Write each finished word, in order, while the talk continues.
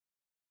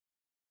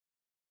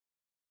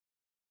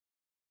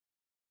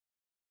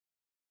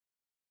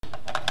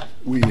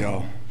We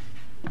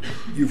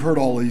you've heard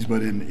all these,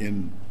 but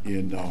in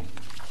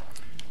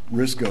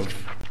risk of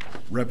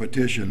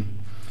repetition,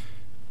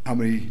 how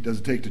many does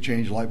it take to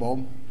change a light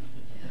bulb?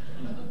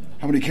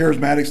 How many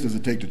charismatics does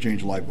it take to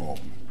change a light bulb?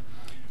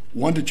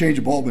 1 to change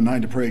a bulb and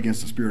 9 to pray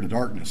against the spirit of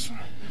darkness.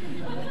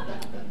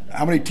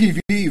 How many TV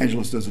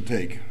evangelists does it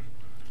take?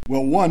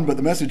 Well, 1, but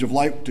the message of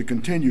light to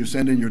continue.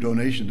 Send in your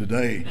donation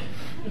today.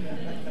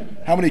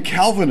 How many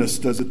Calvinists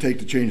does it take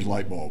to change a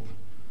light bulb?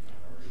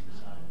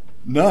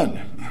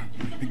 None.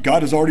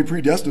 God has already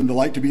predestined the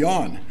light to be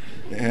on.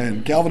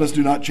 And Calvinists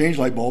do not change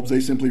light bulbs.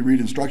 They simply read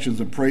instructions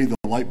and pray the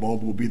light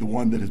bulb will be the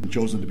one that has been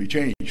chosen to be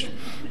changed.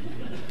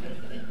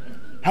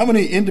 How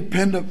many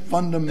independent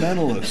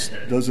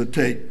fundamentalists does it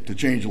take to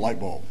change a light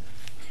bulb?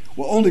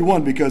 Well, only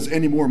 1, because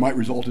any more might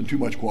result in too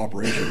much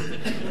cooperation.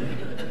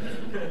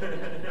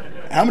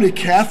 How many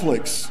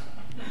Catholics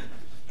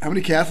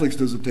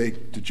does it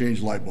take to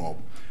change a light bulb?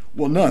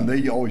 Well, none.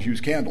 They always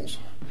use candles.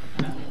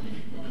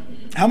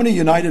 How many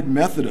United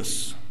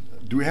Methodists?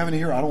 Do we have any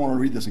here? I don't want to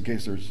read this in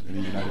case there's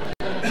any United.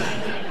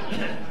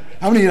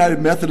 How many United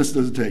Methodists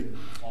does it take?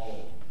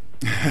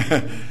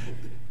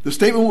 The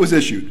statement was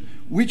issued.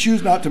 We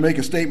choose not to make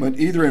a statement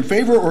either in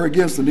favor or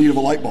against the need of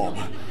a light bulb.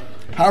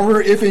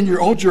 However, if in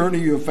your own journey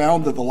you have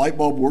found that the light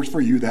bulb works for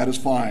you, that is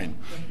fine.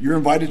 You're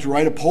invited to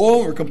write a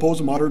poem or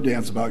compose a modern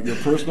dance about your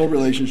personal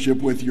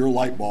relationship with your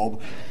light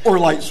bulb or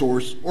light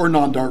source or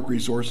non-dark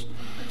resource,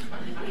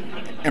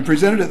 and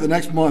present it at the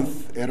next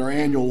month at our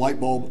annual Light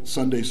Bulb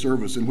Sunday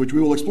service, in which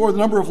we will explore the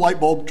number of light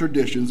bulb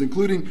traditions,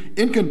 including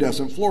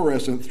incandescent,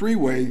 fluorescent,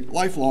 three-way,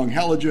 lifelong,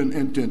 halogen,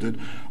 and tinted,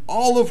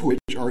 all of which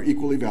are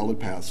equally valid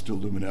paths to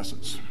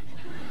luminescence.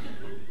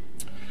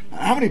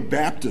 How many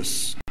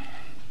Baptists?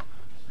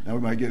 Now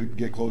we might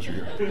get closer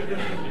here.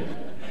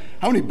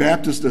 How many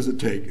Baptists does it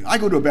take? I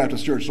go to a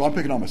Baptist church, so I'm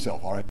picking on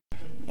myself, all right?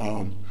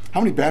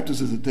 How many Baptists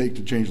does it take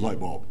to change a light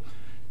bulb?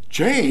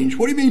 Change?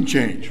 What do you mean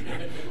change?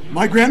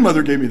 My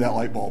grandmother gave me that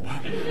light bulb.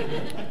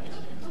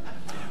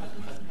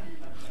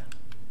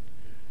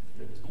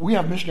 We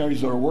have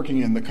missionaries that are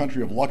working in the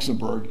country of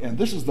Luxembourg, and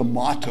this is the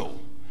motto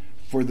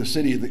for the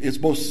city. It's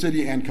both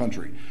city and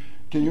country.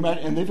 Can you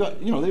imagine? And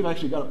they've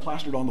actually got it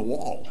plastered on the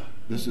wall.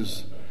 This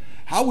is,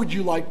 how would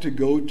you like to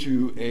go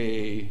to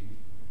a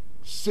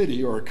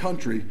city or a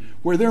country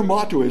where their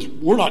motto is,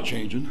 we're not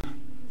changing?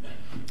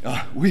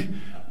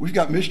 We've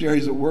got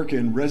missionaries that work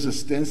in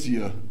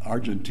Resistencia,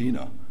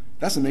 Argentina.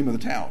 That's the name of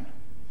the town.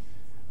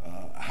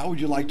 How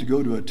would you like to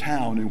go to a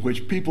town in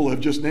which people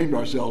have just named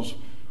ourselves,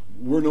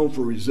 we're known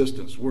for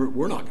resistance,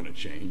 we're not going to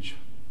change?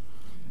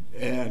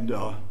 And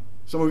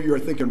some of you are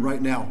thinking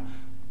right now,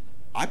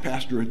 I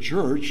pastor a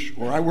church,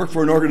 or I work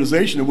for an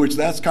organization in which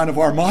that's kind of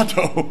our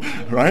motto,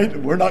 right?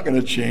 We're not going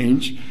to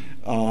change.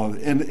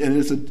 And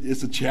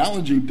it's a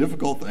challenging,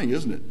 difficult thing,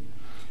 isn't it?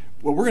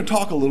 Well, we're going to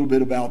talk a little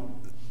bit about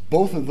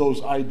both of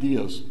those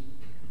ideas.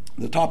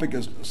 The topic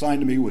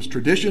assigned to me was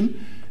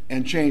tradition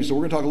and change. So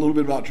we're going to talk a little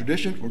bit about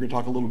tradition. We're going to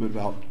talk a little bit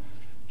about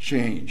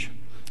change.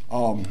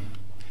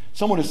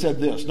 Someone has said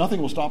this: nothing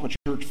will stop a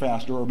church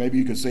faster, or maybe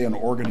you could say an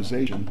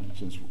organization,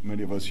 since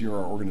many of us here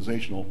are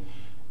organizational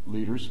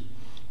leaders,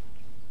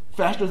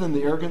 faster than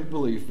the arrogant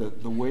belief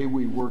that the way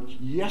we worked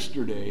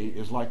yesterday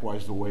is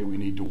likewise the way we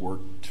need to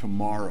work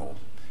tomorrow.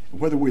 And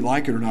whether we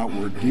like it or not,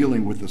 we're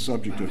dealing with the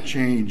subject of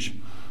change.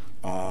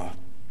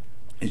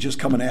 It's just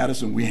coming at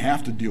us, and we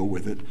have to deal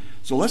with it.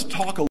 So let's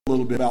talk a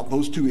little bit about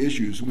those two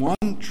issues.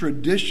 One,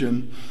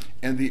 tradition,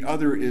 and the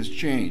other is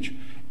change.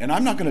 And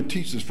I'm not going to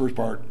teach this first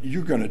part.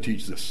 You're going to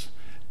teach this.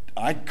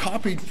 I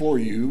copied for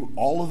you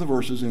all of the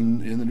verses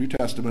in the New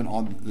Testament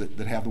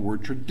that have the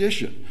word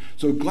tradition.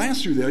 So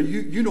glance through there.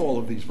 You know all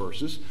of these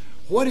verses.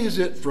 What is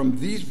it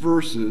from these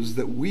verses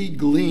that we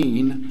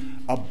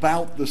glean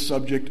about the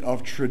subject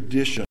of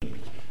tradition?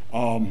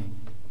 In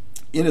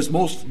its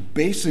most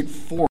basic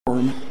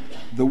form,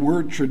 the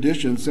word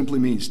tradition simply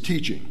means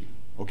teaching.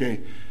 Okay?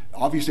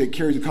 Obviously, it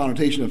carries a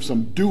connotation of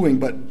some doing,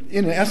 but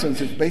in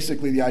essence, it's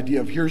basically the idea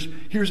of here's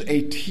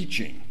a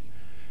teaching.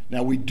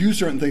 Now, we do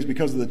certain things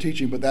because of the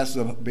teaching, but that's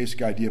the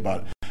basic idea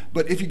about it.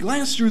 But if you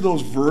glance through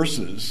those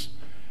verses,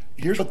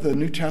 here's what the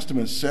New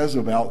Testament says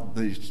about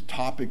the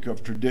topic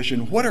of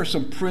tradition. What are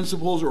some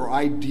principles or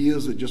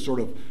ideas that just sort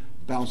of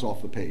bounce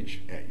off the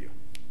page at you?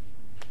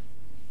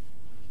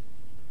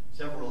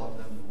 Several of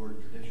them, the word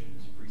tradition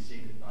is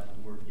preceded by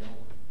the word yower.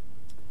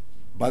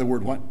 By the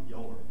word what?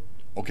 Yower.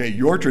 Okay,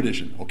 your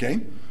tradition,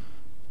 okay?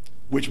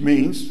 Which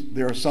means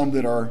there are some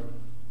that are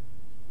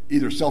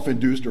either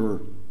self-induced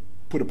or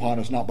put upon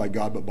us not by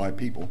God but by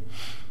people.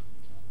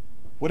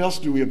 What else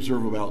do we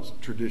observe about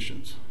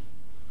traditions?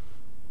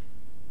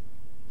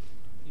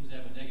 Things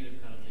have a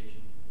negative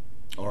connotation.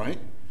 All right.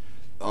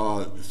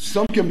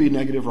 Some can be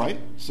negative, right?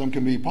 Some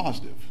can be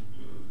positive.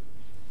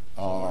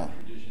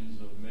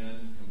 Traditions of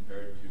men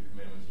compared to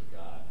commandments of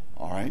God.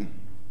 All right.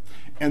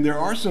 And there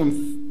are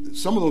some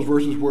of those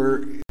verses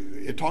where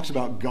it talks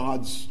about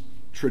God's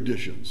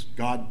traditions,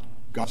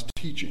 God's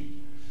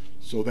teaching.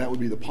 So that would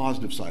be the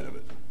positive side of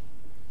it.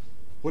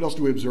 What else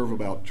do we observe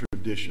about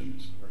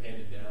traditions? Or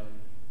handed down.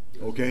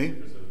 Okay.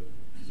 There's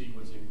a sequence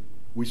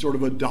We sort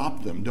of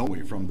adopt them, don't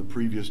we, from the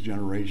previous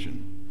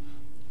generation.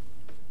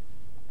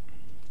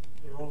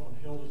 They're often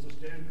held as a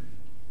standard.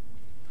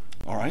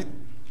 All right?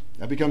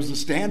 That becomes the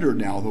standard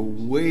now, the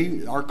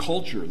way, our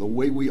culture, the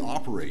way we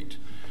operate.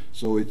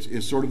 So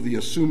it's sort of the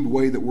assumed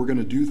way that we're going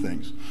to do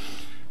things.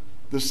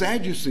 The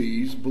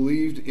Sadducees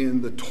believed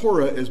in the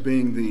Torah as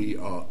being the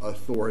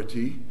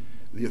authority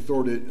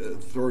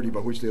by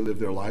which they lived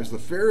their lives. The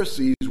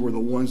Pharisees were the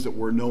ones that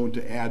were known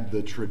to add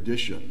the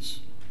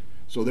traditions.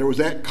 So there was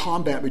that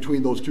combat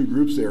between those two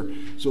groups there.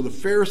 So the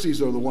Pharisees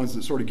are the ones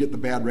that sort of get the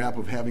bad rap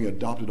of having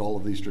adopted all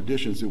of these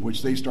traditions, in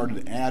which they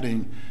started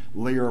adding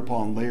layer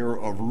upon layer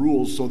of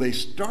rules. So they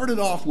started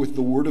off with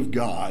the Word of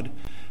God,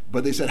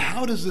 but they said,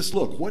 how does this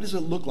look? What does it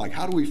look like?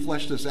 How do we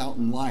flesh this out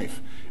in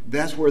life?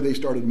 That's where they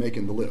started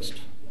making the list.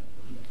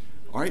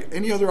 All right,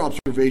 any other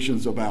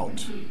observations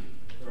about?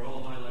 They're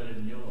all highlighted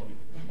in yellow.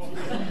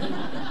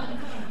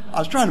 I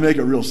was trying to make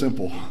it real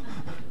simple.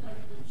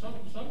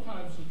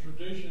 Sometimes the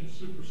traditions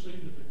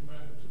supersede the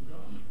commandments of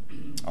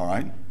God. All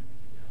right.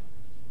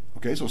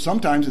 Okay, so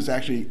sometimes it's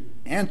actually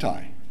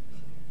anti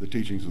the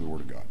teachings of the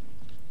Word of God.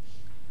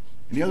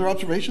 Any other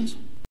observations?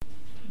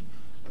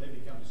 They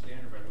become the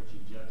standard by which you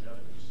judge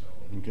others. So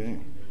Okay. they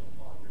don't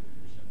follow your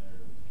tradition,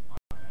 they're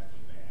automatically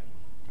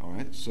bad. All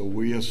right, so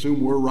we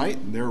assume we're right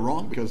and they're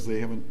wrong because they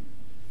haven't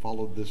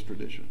followed this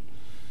tradition.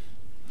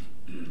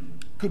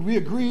 Could we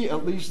agree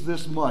at least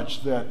this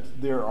much,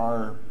 that there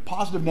are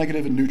positive,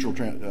 negative, and neutral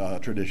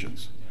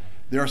traditions?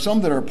 There are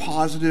some that are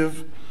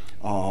positive.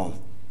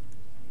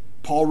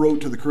 Paul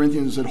wrote to the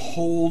Corinthians and said,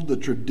 hold the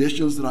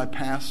traditions that I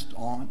passed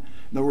on.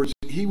 In other words,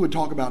 he would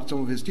talk about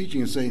some of his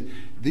teaching and say,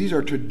 these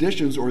are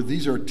traditions or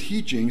these are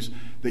teachings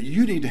that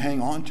you need to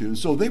hang on to. And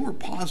so they were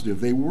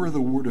positive. They were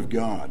the Word of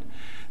God.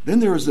 Then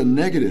there is the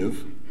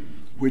negative,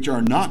 which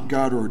are not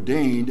God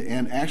ordained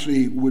and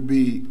actually would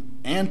be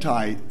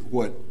anti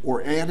what,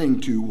 or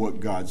adding to what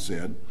God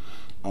said.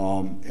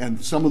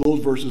 And some of those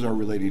verses are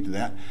relating to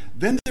that.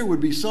 Then there would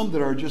be some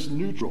that are just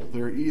neutral.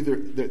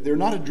 They're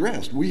not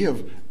addressed. We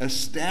have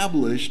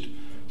established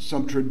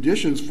some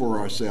traditions for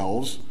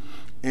ourselves,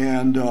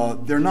 and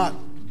they're not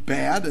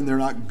bad and they're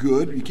not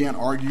good. You can't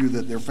argue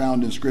that they're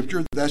found in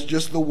Scripture. That's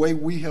just the way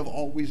we have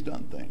always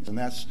done things. And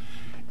that's,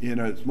 in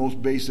its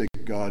most basic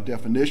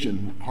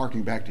definition,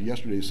 harking back to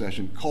yesterday's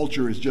session,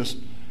 culture is just,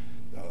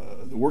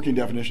 the working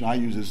definition I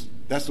use is,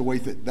 that's the way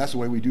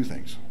we do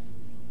things.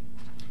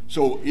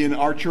 So in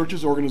our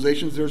churches,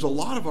 organizations, there's a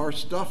lot of our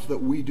stuff that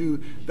we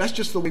do, that's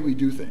just the way we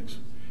do things.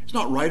 It's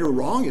not right or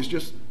wrong, it's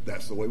just,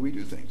 that's the way we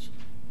do things.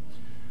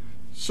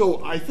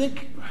 So I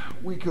think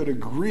we could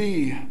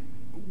agree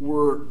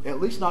we're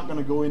at least not going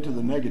to go into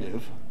the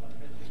negative.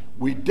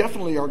 We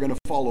definitely are going to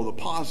follow the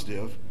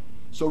positive.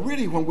 So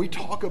really, when we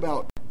talk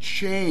about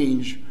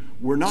change,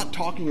 we're not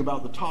talking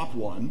about the top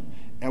one,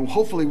 and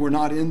hopefully we're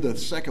not in the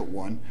second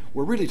one.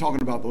 We're really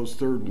talking about those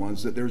third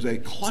ones, that there's a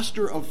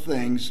cluster of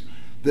things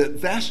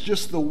that's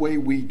just the way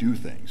we do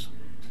things.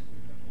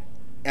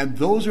 And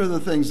those are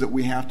the things that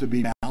we have to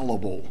be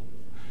malleable,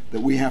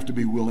 that we have to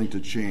be willing to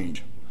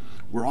change.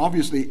 We're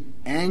obviously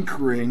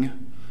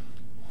anchoring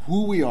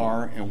who we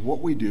are and what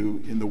we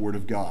do in the Word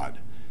of God.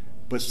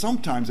 But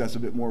sometimes that's a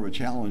bit more of a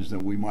challenge than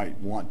we might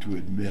want to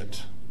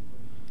admit.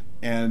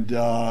 And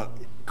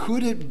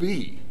could it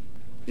be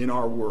in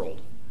our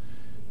world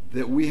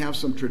that we have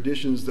some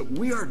traditions that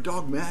we are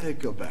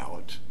dogmatic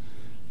about,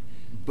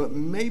 but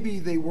maybe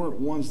they weren't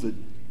ones that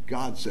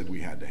God said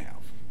we had to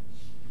have?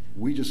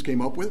 We just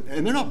came up with,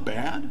 and they're not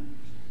bad,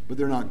 but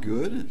they're not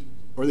good.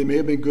 Or they may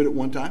have been good at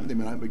one time, they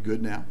may not be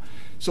good now.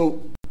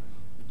 So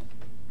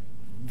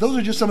those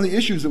are just some of the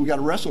issues that we got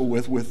to wrestle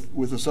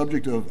with the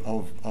subject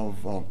of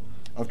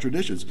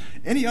traditions.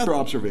 Any other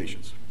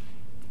observations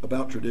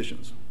about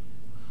traditions?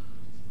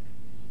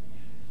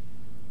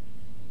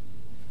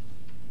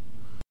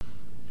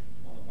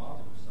 On the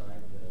positive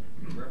side,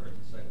 the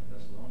reference to 2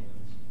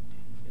 Thessalonians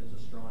is a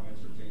strong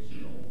exhortation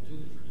to hold to the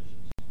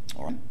traditions.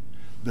 All right.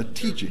 The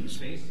teachings.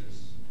 The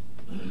basis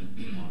on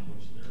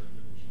which their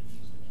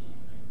traditions is the key,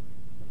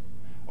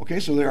 right? Okay,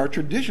 so there are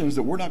traditions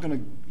that we're not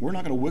going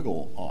to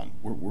wiggle on.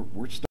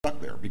 We're stuck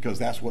there because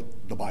that's what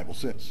the Bible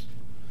says.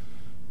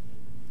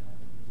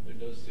 There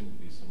does seem to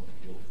be some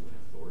appeal to an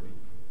authority.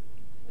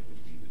 That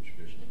would be the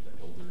tradition of the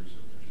elders,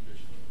 or the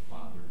tradition of the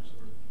fathers,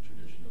 or the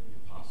tradition of the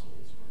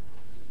apostles,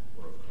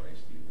 or of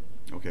Christ even.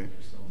 Okay.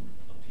 There's some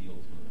appeal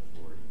to an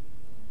authority.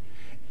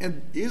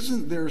 And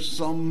isn't there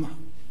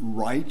some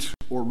right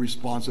or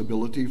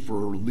responsibility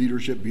for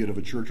leadership, be it of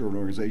a church or an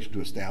organization,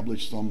 to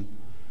establish some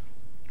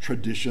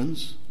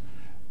traditions?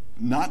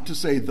 Not to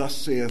say, thus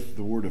saith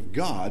the word of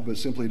God, but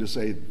simply to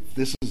say,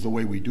 this is the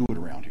way we do it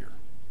around here.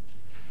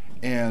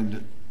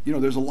 And, you know,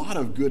 there's a lot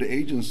of good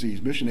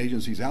agencies, mission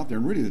agencies out there,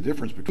 and really the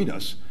difference between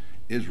us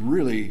is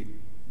really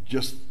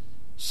just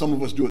some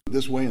of us do it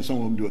this way and some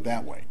of them do it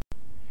that way.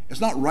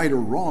 It's not right or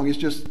wrong, it's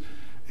just,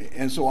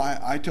 and so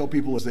I tell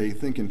people as they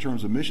think in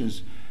terms of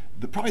missions,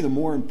 probably the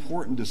more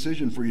important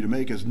decision for you to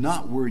make is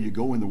not where you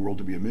go in the world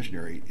to be a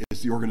missionary,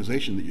 it's the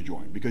organization that you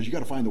join, because you got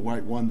to find the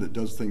right one that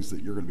does things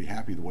that you're going to be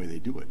happy the way they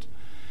do it.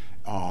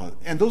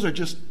 And those are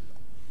just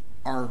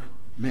our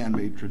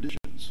man-made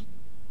traditions.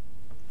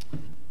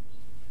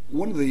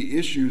 One of the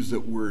issues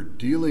that we're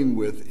dealing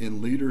with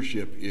in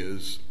leadership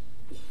is,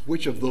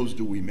 which of those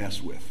do we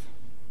mess with?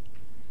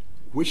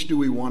 Which do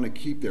we want to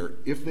keep there?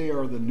 If they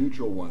are the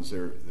neutral ones,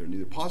 they're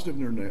neither positive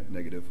nor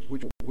negative,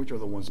 which are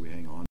the ones we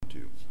hang on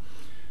to?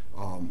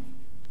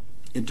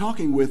 In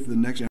talking with the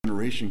next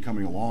generation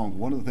coming along,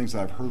 one of the things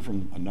I've heard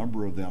from a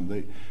number of them,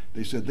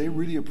 they said they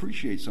really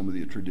appreciate some of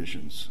the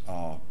traditions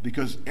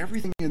because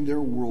everything in their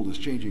world is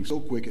changing so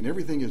quick and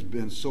everything has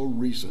been so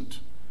recent.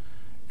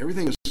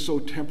 Everything is so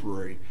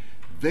temporary.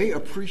 They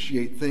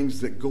appreciate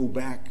things that go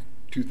back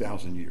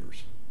 2,000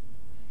 years.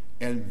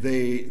 And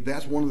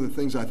that's one of the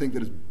things I think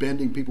that is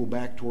bending people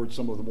back towards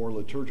some of the more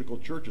liturgical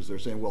churches. They're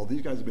saying, well,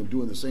 these guys have been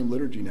doing the same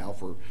liturgy now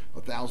for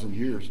 1,000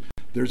 years.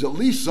 There's at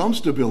least some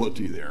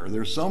stability there.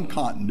 There's some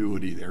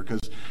continuity there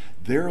because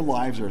their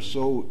lives are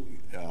so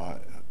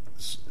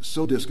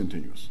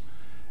discontinuous.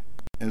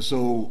 And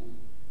so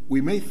we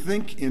may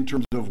think in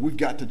terms of we've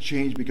got to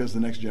change because the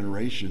next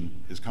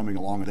generation is coming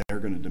along and they're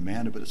going to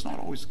demand it, but it's not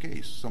always the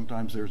case.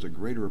 Sometimes there's a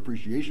greater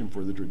appreciation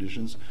for the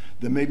traditions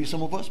than maybe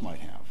some of us might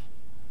have.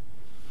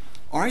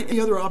 All right, any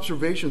other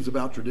observations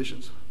about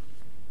traditions?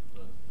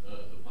 On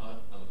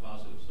the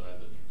positive side,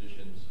 the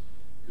traditions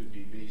could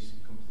be based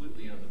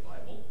completely on the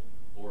Bible,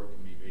 or it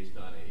can be based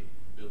on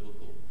a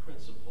biblical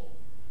principle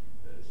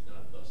that is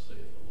not thus saith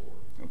the Lord.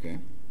 Okay.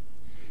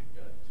 We've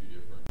got two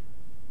different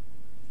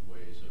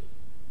ways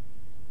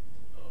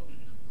of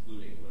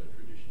concluding what a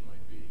tradition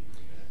might be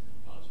in that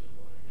positive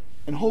way.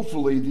 And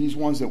hopefully these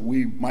ones that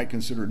we might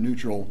consider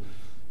neutral,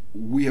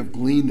 we have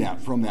gleaned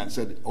that from that and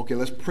said, okay,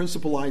 let's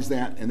principalize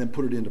that and then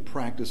put it into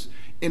practice.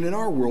 And in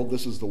our world,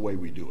 this is the way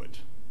we do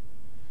it.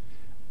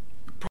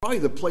 Probably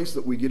the place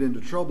that we get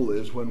into trouble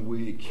is when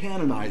we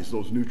canonize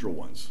those neutral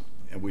ones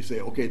and we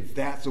say, okay,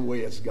 that's the way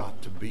it's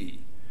got to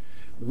be.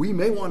 We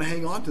may want to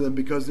hang on to them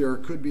because there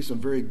could be some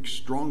very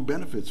strong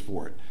benefits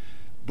for it.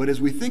 But as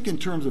we think in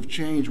terms of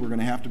change, we're going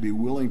to have to be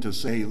willing to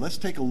say, let's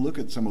take a look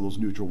at some of those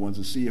neutral ones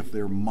and see if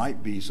there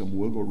might be some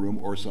wiggle room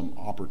or some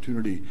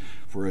opportunity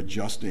for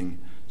adjusting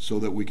so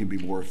that we can be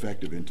more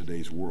effective in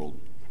today's world.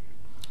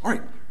 All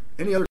right,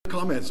 any other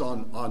comments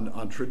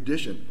on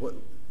tradition,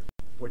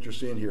 what you're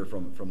seeing here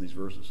from these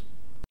verses?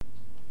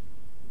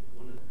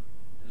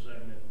 As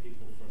I've met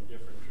people from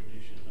different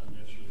traditions, not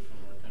necessarily from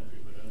our country,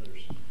 but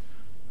others,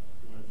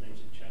 one of the things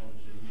that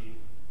challenged in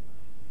me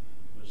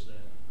was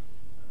that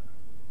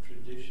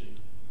tradition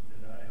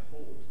that I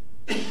hold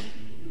in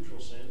a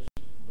neutral sense,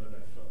 but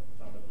I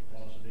thought it was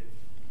positive,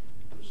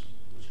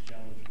 was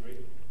challenged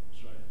greatly.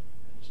 So I had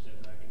to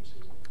step back and say,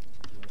 well,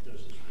 what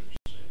does the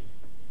scripture say?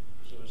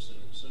 So I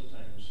said,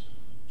 sometimes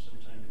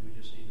we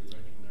just need to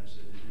recognize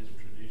that it is a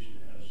tradition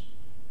that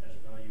has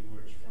value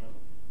where it's from,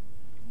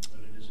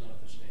 but it is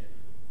not the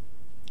standard.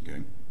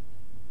 Okay.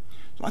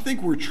 So I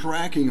think we're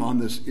tracking on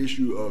this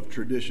issue of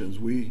traditions.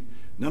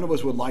 None of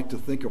us would like to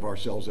think of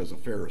ourselves as a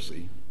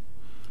Pharisee,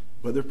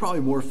 but there's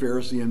probably more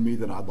Pharisee in me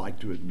than I'd like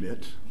to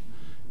admit.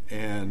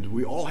 And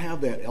we all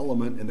have that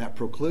element and that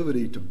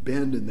proclivity to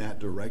bend in that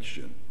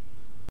direction.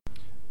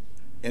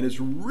 And it's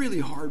really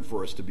hard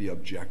for us to be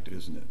objective,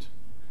 isn't it?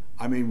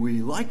 I mean,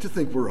 we like to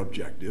think we're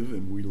objective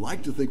and we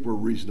like to think we're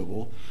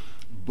reasonable,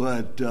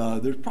 but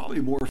there's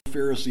probably more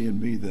Pharisee in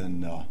me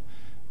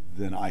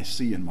than I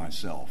see in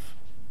myself.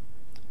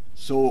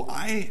 So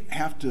I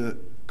have to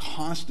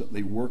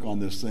constantly work on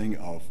this thing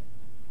of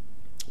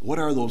what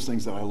are those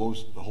things that I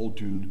hold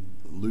to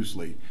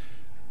loosely.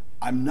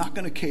 I'm not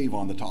going to cave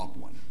on the top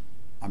one.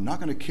 I'm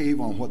not going to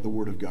cave on what the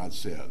Word of God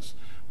says.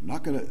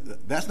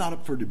 That's not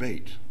up for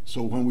debate.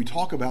 So when we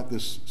talk about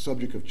this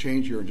subject of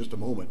change here in just a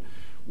moment,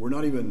 we're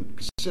not even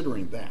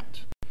considering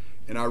that.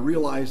 And I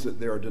realize that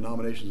there are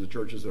denominations and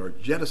churches that are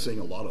jettisoning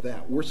a lot of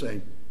that. We're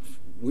saying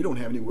we don't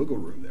have any wiggle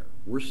room there.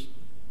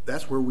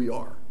 That's where we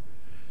are.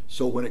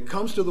 So when it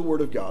comes to the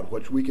Word of God,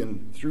 which we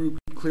can, through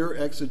clear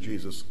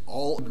exegesis,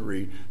 all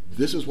agree,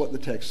 this is what the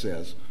text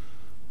says,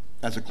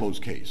 that's a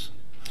closed case.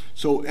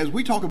 So as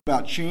we talk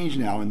about change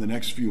now in the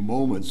next few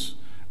moments,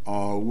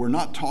 we're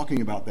not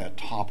talking about that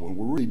top one.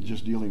 We're really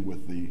just dealing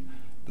with the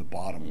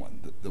bottom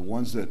one, the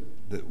ones that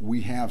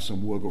we have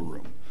some wiggle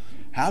room.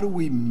 How do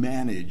we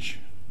manage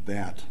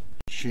that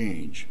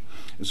change?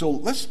 And so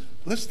let's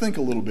think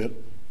a little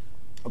bit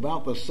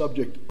about the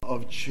subject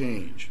of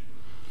change.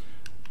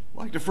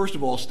 I'd like to first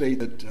of all state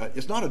that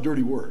it's not a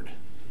dirty word.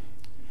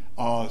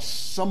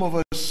 Some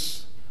of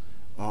us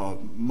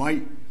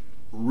might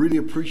really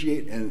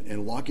appreciate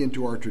and lock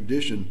into our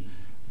tradition,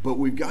 but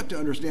we've got to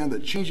understand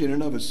that change in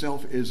and of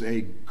itself is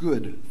a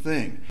good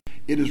thing.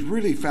 It is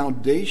really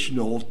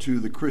foundational to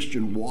the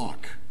Christian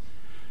walk.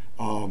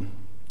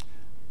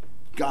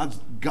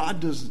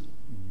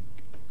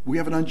 We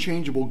have an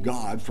unchangeable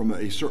God from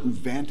a certain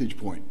vantage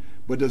point,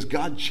 but does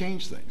God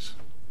change things?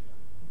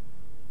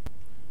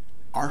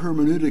 Our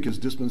hermeneutic is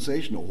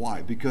dispensational.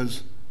 Why?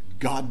 Because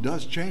God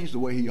does change the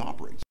way he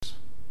operates.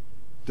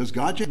 Does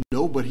God change?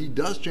 No, but he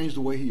does change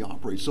the way he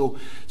operates. So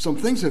some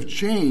things have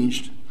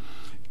changed,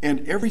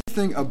 And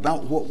everything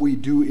about what we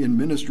do in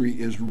ministry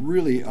is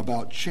really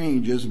about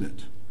change, isn't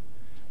it?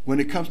 When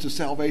it comes to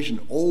salvation,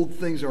 old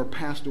things are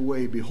passed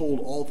away. Behold,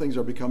 all things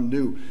are become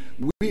new.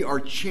 We are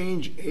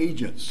change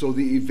agents. So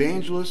the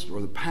evangelist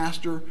or the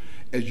pastor,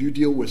 as you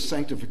deal with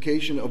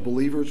sanctification of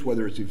believers,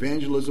 whether it's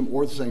evangelism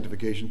or the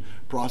sanctification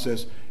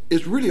process,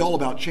 is really all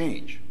about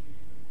change.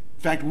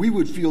 In fact, we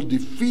would feel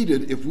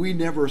defeated if we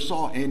never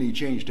saw any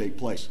change take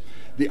place.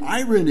 The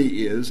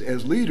irony is,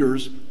 as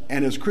leaders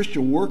and as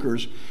Christian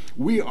workers,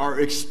 we are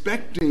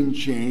expecting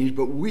change,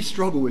 but we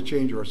struggle with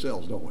change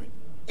ourselves, don't we?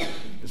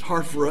 It's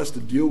hard for us to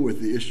deal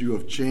with the issue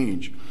of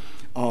change.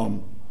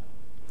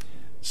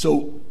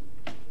 So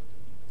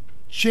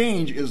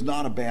change is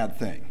not a bad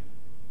thing.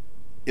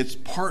 It's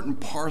part and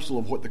parcel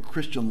of what the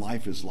Christian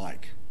life is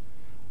like.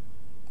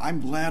 I'm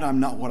glad I'm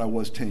not what I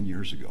was 10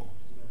 years ago.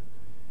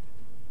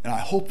 And I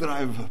hope that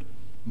I've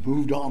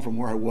moved on from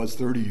where I was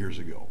 30 years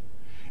ago.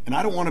 And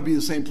I don't want to be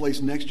the same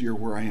place next year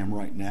where I am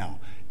right now.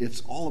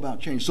 It's all about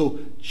change. So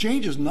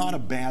change is not a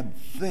bad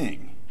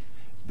thing.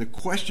 The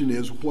question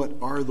is, what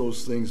are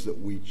those things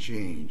that we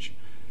change?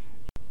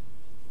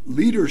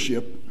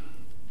 Leadership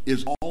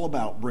is all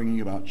about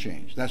bringing about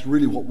change. That's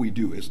really what we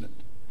do, isn't it?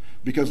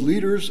 Because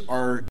leaders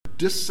are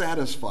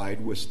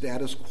dissatisfied with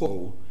status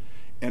quo,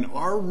 and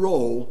our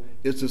role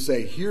is to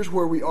say, here's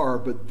where we are,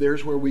 but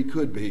there's where we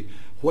could be.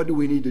 What do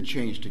we need to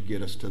change to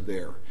get us to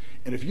there?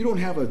 And if you don't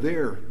have a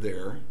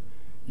there,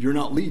 you're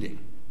not leading.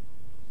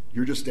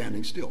 You're just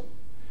standing still.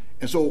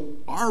 And so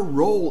our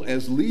role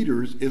as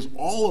leaders is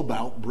all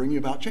about bringing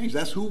about change.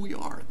 That's who we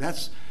are.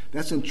 That's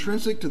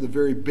intrinsic to the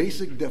very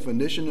basic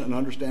definition and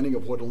understanding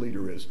of what a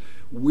leader is.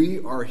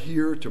 We are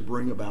here to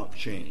bring about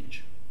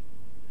change.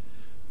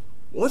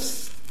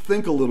 Let's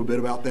think a little bit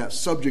about that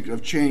subject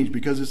of change,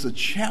 because it's a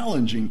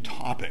challenging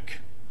topic.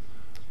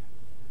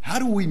 How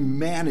do we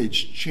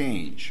manage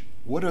change?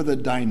 What are the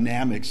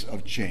dynamics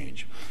of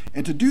change?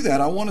 And to do that,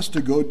 I want us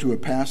to go to a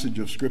passage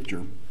of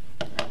Scripture.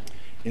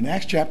 In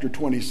Acts chapter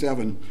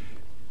 27,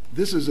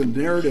 this is a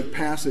narrative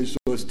passage,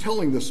 so it's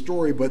telling the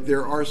story, but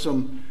there are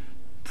some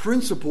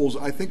principles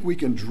I think we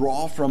can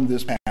draw from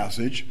this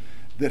passage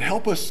that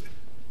help us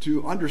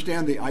to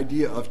understand the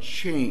idea of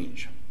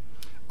change.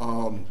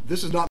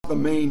 This is not the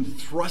main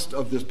thrust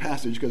of this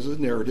passage, because the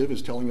narrative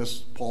is telling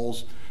us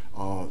Paul's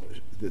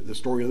the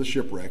story of the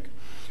shipwreck.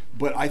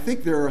 But I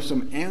think there are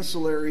some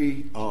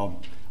ancillary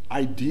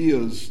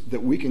ideas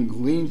that we can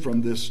glean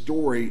from this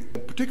story,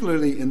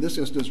 particularly in this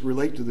instance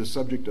relate to the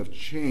subject of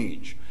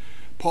change.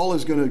 Paul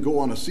is going to go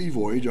on a sea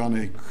voyage, on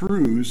a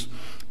cruise,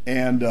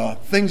 and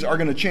things are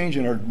going to change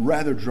in a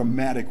rather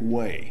dramatic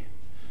way.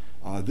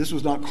 This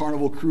was not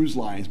Carnival Cruise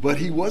Lines, but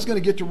he was going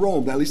to get to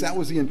Rome. At least that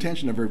was the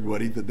intention of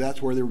everybody,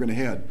 that's where they were going to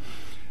head.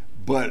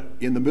 But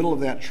in the middle of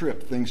that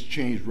trip, things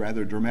changed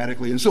rather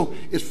dramatically. And so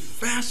it's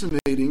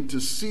fascinating to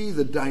see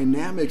the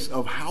dynamics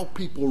of how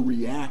people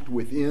react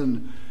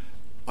within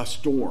a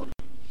storm.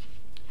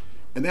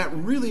 And that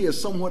really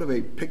is somewhat of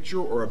a picture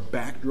or a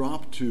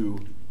backdrop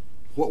to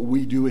what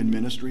we do in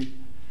ministry.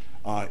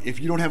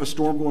 If you don't have a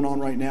storm going on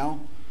right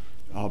now,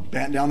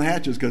 batten down the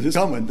hatches, because it's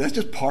coming. That's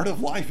just part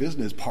of life, isn't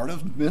it? It's part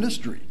of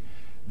ministry.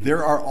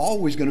 There are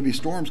always going to be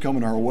storms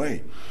coming our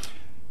way.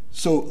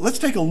 So let's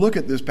take a look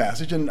at this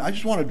passage, and I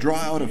just want to draw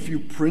out a few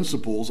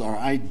principles or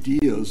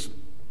ideas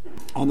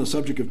on the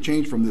subject of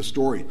change from this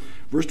story.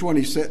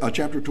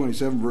 Chapter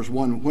 27, verse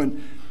 1,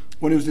 when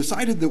it was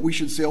decided that we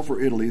should sail for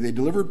Italy, they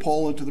delivered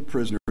Paul into the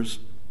prisoners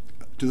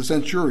to the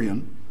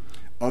centurion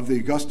of the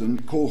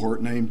Augustan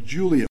cohort named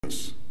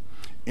Julius.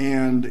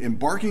 And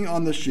embarking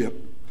on the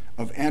ship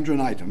of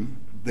Adramyttium,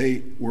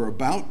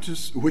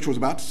 which was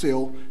about to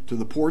sail to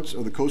the ports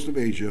of the coast of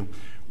Asia,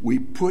 we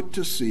put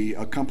to sea,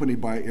 accompanied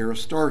by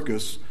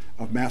Aristarchus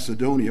of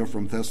Macedonia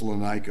from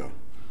Thessalonica.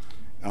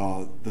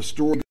 The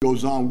story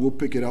goes on. We'll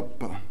pick it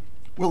up.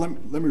 Let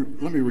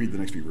me read the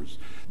next few verses.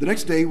 The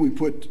next day we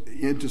put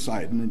into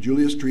Sidon, and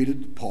Julius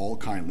treated Paul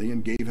kindly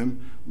and gave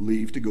him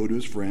leave to go to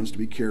his friends to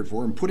be cared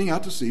for. And putting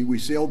out to sea, we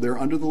sailed there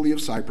under the lee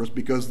of Cyprus,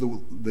 because the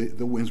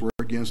winds were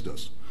against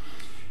us.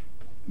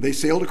 They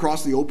sailed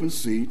across the open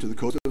sea to the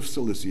coast of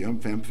Cilicia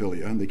and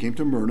Pamphylia, and they came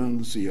to Myrna and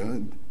Lycia,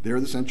 and there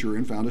the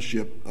centurion found a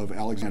ship of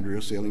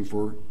Alexandria sailing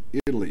for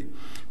Italy.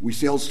 We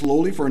sailed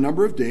slowly for a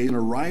number of days and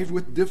arrived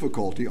with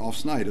difficulty off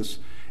Cnidus,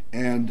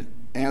 and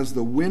as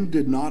the wind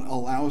did not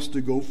allow us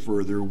to go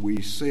further,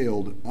 we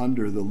sailed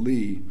under the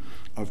lee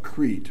of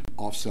Crete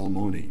off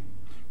Salmone.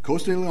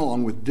 Coasting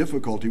along with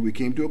difficulty, we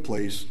came to a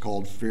place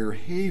called Fair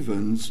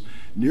Havens,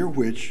 near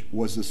which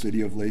was the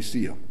city of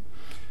Lasea.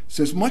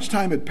 Since much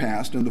time had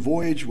passed and the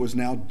voyage was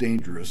now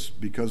dangerous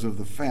because of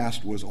the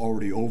fast was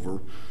already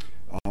over,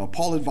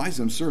 Paul advised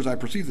them, "Sirs, I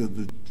perceive that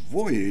the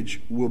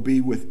voyage will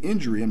be with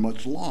injury and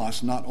much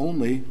loss, not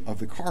only of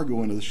the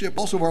cargo and of the ship,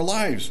 but also of our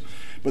lives."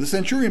 But the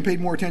centurion paid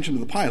more attention to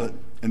the pilot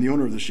and the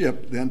owner of the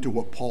ship than to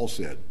what Paul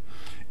said.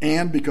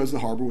 And because the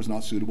harbor was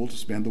not suitable to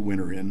spend the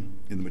winter in,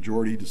 the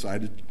majority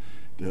decided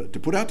to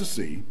put out to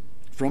sea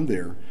from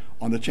there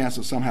on the chance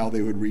that somehow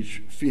they would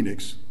reach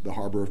Phoenix, the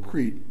harbor of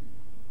Crete,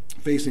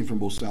 facing from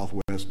both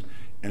southwest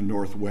and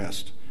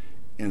northwest.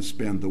 and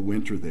spend the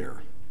winter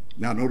there.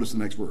 Now notice the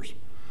next verse.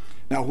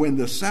 Now when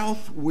the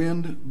south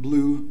wind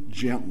blew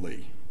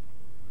gently,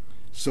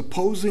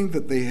 supposing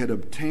that they had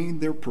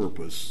obtained their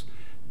purpose,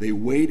 they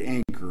weighed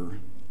anchor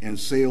and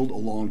sailed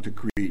along to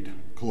Crete,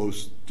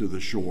 close to the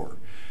shore.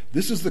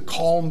 This is the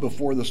calm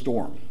before the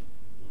storm.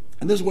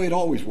 And this is the way it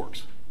always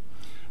works.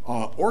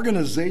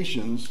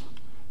 Organizations,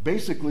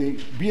 basically,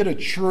 be it a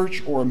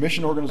church or a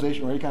mission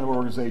organization or any kind of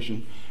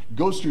organization,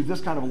 goes through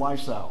this kind of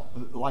life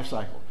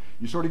cycle.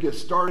 You sort of get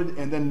started,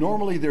 and then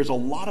normally there's a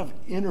lot of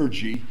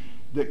energy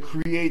that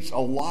creates a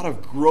lot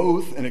of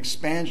growth and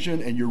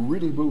expansion, and you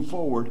really move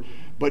forward.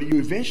 But you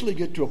eventually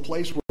get to a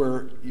place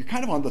where you're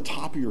kind of on the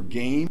top of your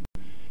game.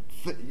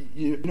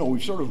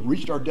 We've sort of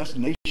reached our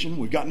destination.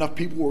 We've got enough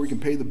people where we can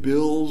pay the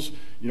bills.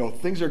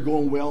 Things are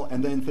going well,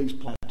 and then things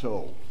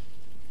plateau.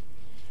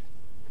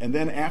 And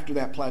then after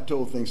that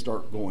plateau, things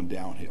start going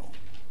downhill.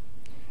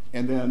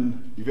 And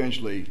then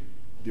eventually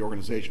the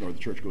organization or the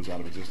church goes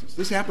out of existence.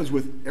 This happens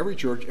with every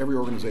church, every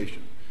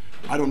organization.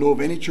 I don't know of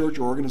any church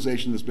or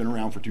organization that's been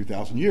around for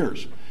 2,000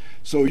 years.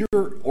 So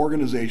your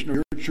organization or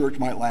your church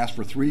might last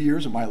for 3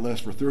 years, it might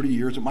last for 30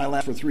 years, it might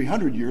last for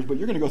 300 years, but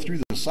you're going to go through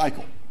this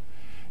cycle.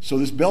 So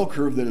this bell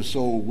curve that is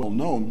so well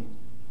known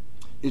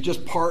is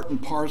just part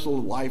and parcel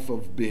of the life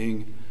of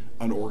being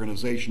an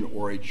organization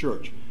or a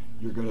church.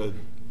 You're going to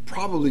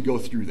probably go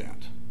through that.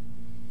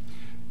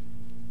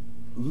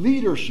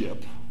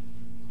 Leadership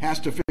has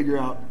to figure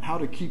out how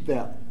to keep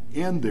that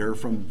end there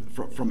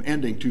from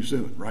ending too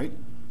soon, right?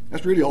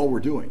 That's really all we're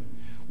doing.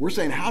 We're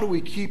saying, how do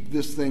we keep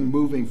this thing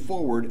moving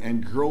forward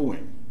and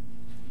growing?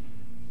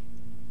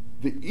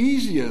 The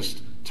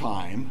easiest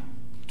time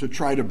to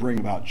try to bring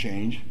about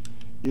change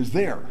is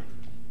there.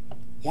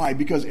 Why?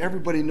 Because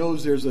everybody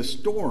knows there's a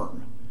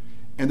storm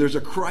and there's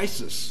a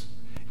crisis.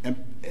 And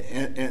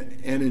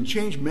in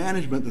change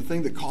management, the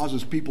thing that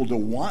causes people to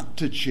want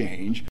to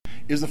change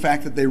is the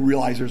fact that they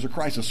realize there's a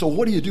crisis. So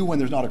what do you do when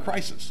there's not a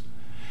crisis?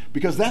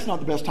 Because that's not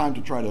the best time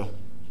to try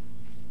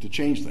to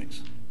change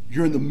things.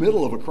 You're in the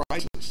middle of a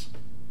crisis.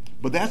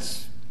 But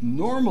that's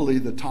normally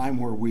the time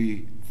where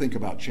we think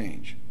about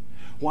change.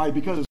 Why?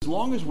 Because as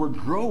long as we're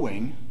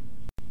growing,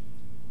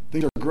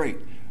 things are great.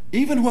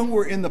 Even when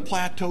we're in the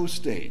plateau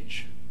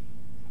stage,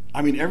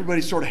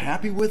 everybody's sort of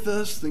happy with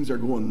us. Things are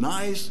going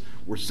nice.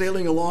 We're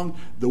sailing along.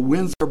 The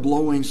winds are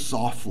blowing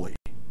softly.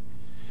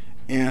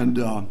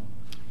 And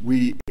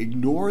we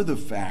ignore the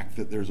fact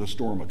that there's a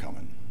storm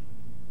a-coming.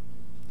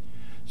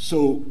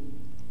 So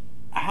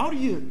how do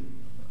you...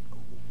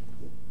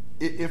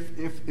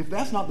 If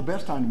that's not the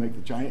best time to make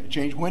the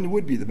change, when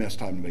would be the best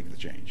time to make the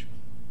change?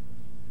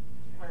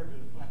 Prior to the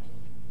plateau.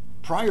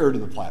 Prior to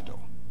the plateau.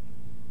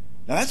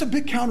 Now that's a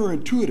bit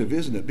counterintuitive,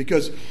 isn't it?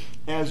 Because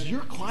as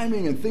you're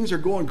climbing and things are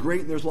going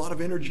great and there's a lot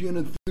of energy and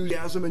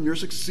enthusiasm and you're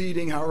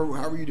succeeding,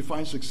 however you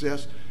define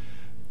success,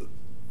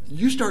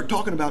 you start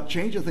talking about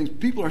changing things.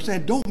 People are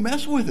saying, don't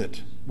mess with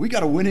it. We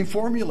got a winning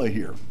formula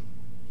here.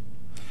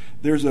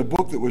 There's a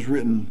book that was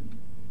written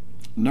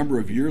a number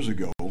of years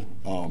ago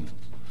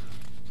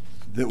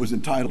that was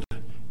entitled,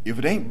 If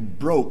It Ain't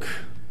Broke,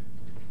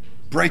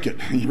 Break It.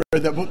 You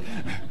read that book?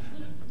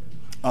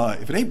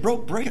 If it ain't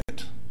broke, break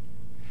it.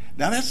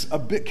 Now that's a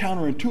bit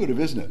counterintuitive,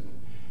 isn't it?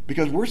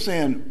 Because we're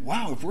saying,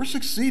 wow, if we're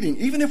succeeding,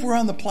 even if we're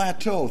on the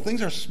plateau,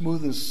 things are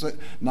smooth and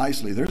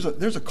nicely.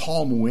 There's a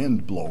calm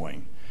wind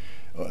blowing.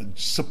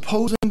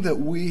 Supposing that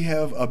we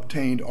have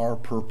obtained our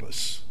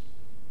purpose.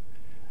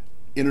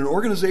 In an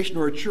organization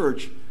or a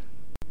church,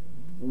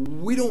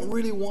 we don't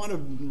really want to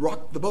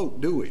rock the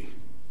boat, do we?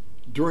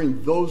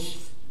 During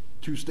those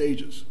two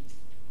stages.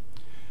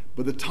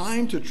 But the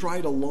time to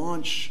try to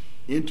launch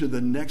into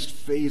the next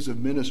phase of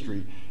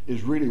ministry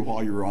is really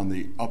while you're on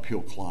the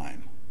uphill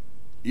climb.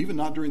 Even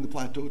not during the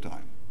plateau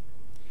time.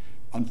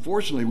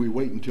 Unfortunately, we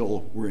wait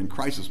until we're in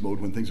crisis mode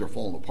when things are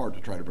falling apart to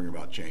try to bring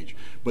about change.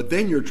 But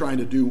then you're trying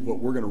to do what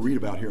we're going to read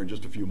about here in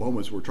just a few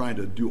moments. We're trying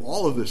to do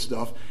all of this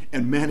stuff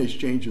and manage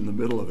change in the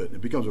middle of it.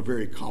 It becomes a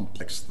very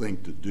complex thing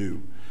to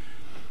do.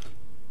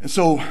 And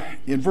so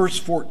in verse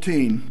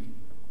 14,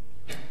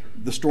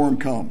 the storm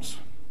comes.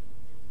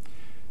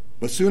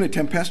 But soon a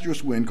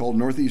tempestuous wind called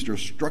northeaster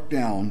struck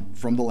down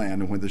from the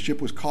land, and when the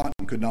ship was caught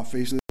and could not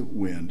face the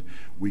wind,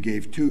 we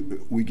gave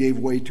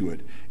way to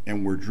it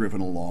and were driven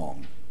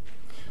along.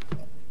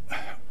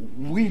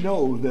 We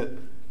know that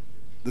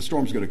the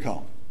storm's going to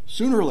come.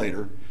 Sooner or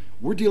later,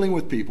 we're dealing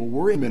with people,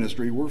 we're in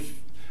ministry, we're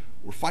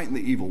fighting the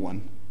evil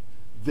one.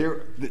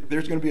 There's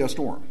going to be a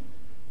storm.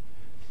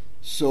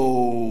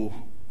 So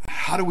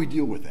how do we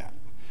deal with that?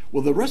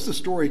 Well, the rest of the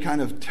story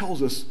kind of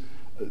tells us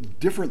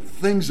different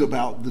things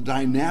about the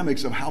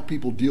dynamics of how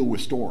people deal with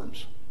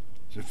storms.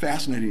 It's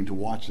fascinating to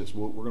watch this.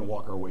 We're going to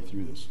walk our way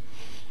through this.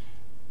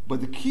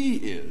 But the key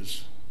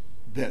is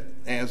that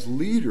as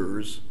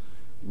leaders,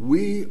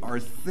 we are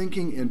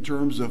thinking in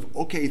terms of,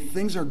 okay,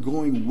 things are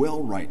going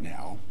well right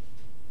now.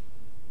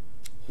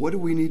 What do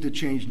we need to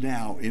change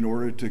now in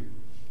order to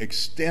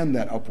extend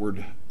that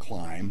upward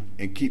climb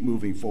and keep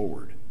moving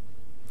forward?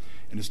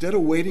 And instead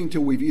of waiting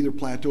till we've either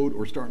plateaued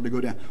or starting to go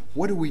down,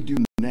 what do we do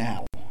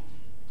now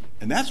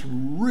And that's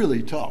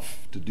really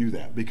tough to do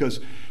that, because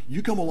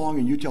you come along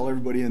and you tell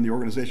everybody in the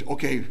organization,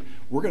 okay,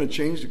 we're going to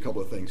change a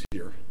couple of things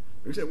here.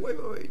 They say,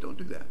 wait, don't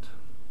do that.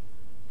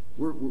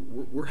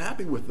 We're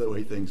happy with the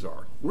way things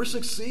are. We're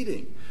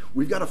succeeding.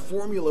 We've got a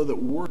formula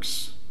that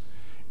works,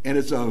 and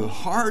it's a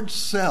hard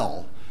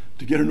sell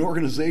to get an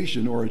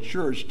organization or a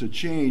church to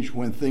change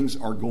when things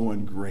are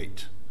going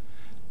great.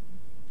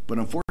 But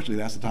unfortunately,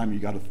 that's the time you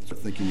got to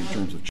start thinking in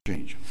terms of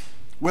change.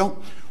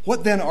 Well,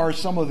 what then are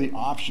some of the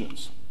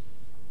options?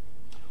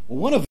 Well,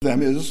 one of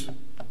them is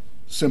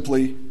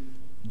simply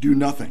do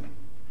nothing.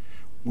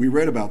 We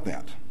read about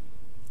that.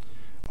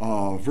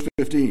 Verse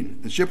 15,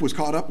 the ship was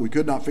caught up, we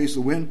could not face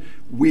the wind.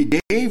 We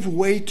gave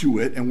way to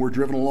it and were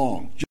driven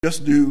along.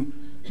 Just do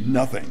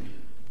nothing.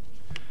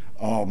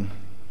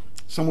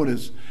 Someone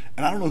is,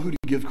 and I don't know who to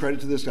give credit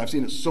to this. I've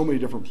seen it so many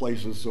different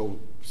places, so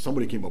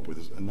somebody came up with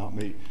this, and not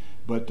me.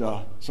 But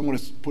someone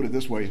has put it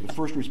this way: the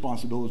first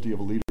responsibility of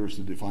a leader is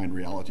to define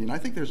reality. And I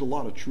think there's a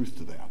lot of truth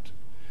to that.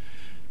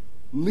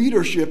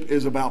 Leadership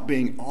is about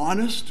being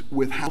honest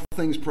with how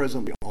things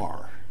presently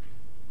are.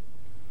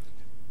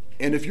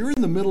 And if you're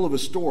in the middle of a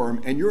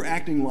storm and you're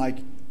acting like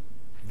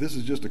this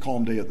is just a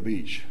calm day at the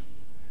beach,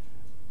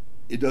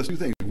 it does two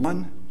things.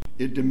 One,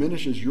 it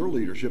diminishes your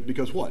leadership,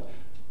 because what?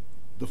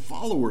 The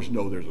followers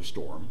know there's a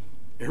storm.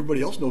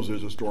 Everybody else knows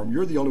there's a storm.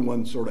 You're the only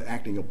one sort of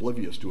acting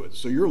oblivious to it.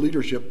 So your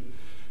leadership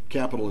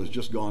capital has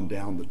just gone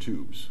down the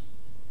tubes.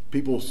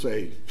 People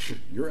say,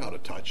 you're out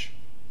of touch.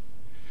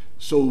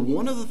 So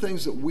one of the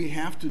things that we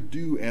have to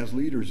do as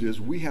leaders is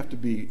we have to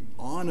be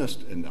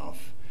honest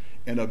enough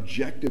and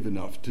objective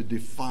enough to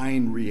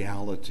define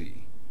reality.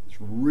 It's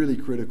really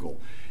critical.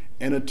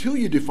 And until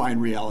you define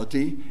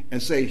reality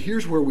and say,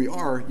 here's where we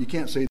are, you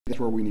can't say that's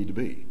where we need to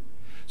be.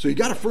 So you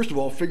got to, first of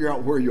all, figure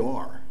out where you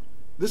are.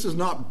 This is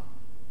not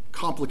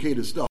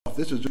complicated stuff.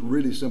 This is just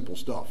really simple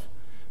stuff.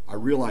 I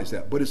realize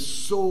that. But it's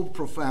so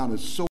profound.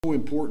 It's so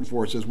important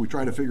for us as we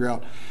try to figure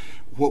out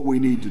what we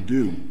need to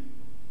do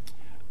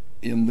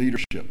in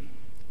leadership.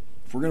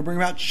 If we're going to bring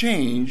about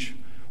change,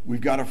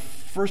 we've got to,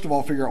 first of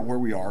all, figure out where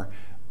we are,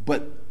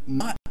 but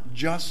not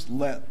just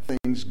let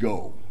things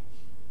go.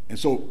 And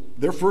so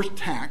their first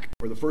tack,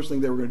 or the first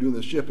thing they were going to do in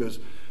this ship is,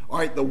 all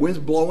right, the wind's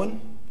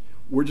blowing,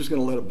 we're just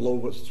going to let it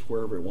blow us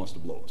wherever it wants to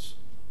blow us.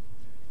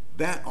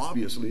 That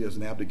obviously is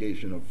an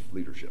abdication of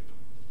leadership.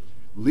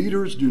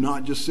 Leaders do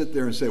not just sit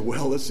there and say,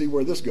 well, let's see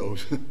where this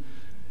goes.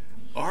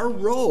 Our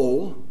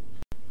role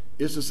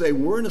is to say,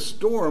 we're in a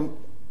storm,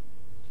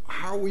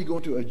 how are we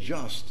going to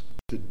adjust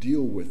to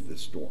deal with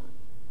this storm?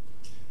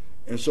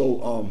 And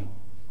so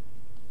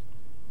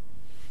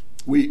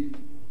we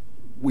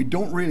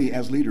don't really,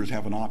 as leaders,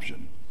 have an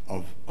option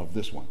of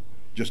this one.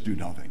 Just do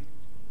nothing.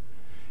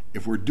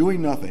 If we're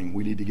doing nothing,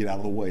 we need to get out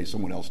of the way.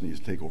 Someone else needs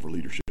to take over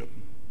leadership.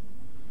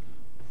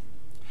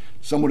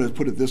 Someone has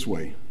put it this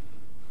way: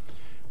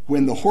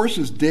 when the horse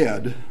is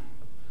dead,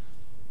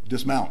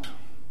 dismount.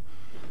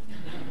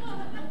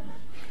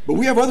 But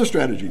we have other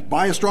strategies.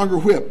 Buy a stronger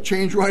whip,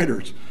 change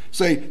riders.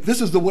 Say,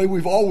 this is the way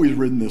we've always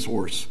ridden this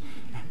horse.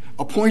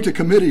 Appoint a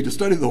committee to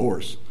study the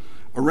horse.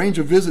 Arrange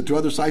a visit to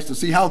other sites to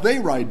see how they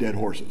ride dead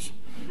horses.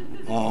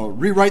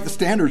 Rewrite the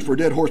standards for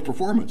dead horse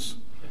performance.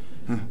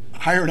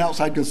 Hire an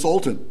outside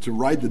consultant to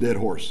ride the dead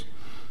horse.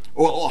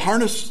 Or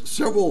harness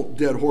several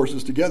dead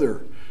horses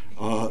together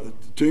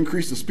to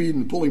increase the speed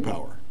and pulling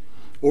power.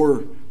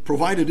 Or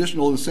provide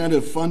additional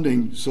incentive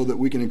funding so that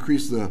we can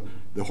increase the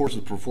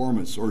horse's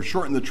performance. Or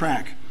shorten the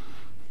track.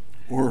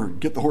 Or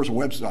get the horse a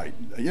website.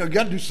 You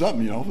got to do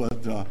something,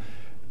 but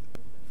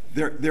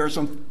there are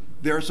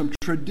some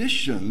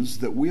traditions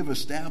that we have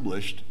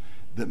established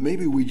that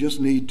maybe we just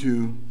need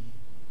to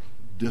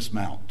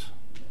dismount.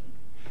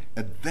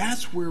 And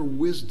that's where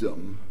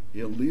wisdom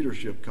in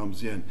leadership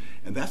comes in.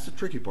 And that's the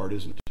tricky part,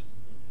 isn't it?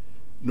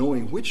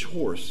 Knowing which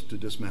horse to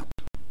dismount.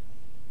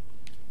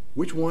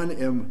 Which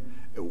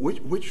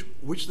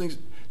things,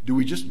 do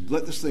we just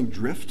let this thing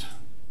drift?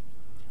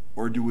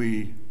 Or do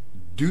we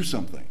do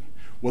something?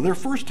 Well, their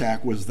first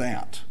tack was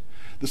that.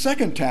 The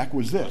second tack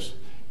was this: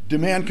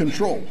 demand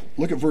control.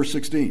 Look at verse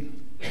 16.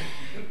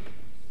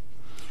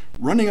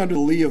 Running under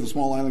the lee of a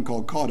small island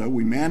called Cauda,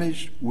 we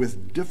managed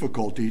with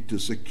difficulty to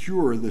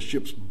secure the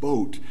ship's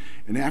boat,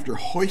 and after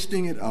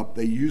hoisting it up,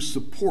 they used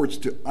supports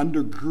to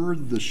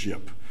undergird the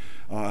ship.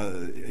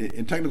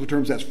 In technical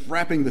terms, that's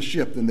frapping the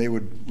ship. Then they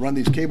would run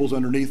these cables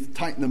underneath,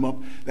 tighten them up.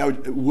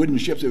 Wooden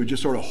ships, it would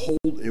just sort of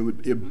hold, it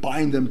would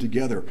bind them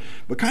together.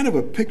 But kind of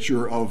a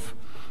picture of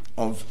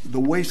the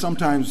way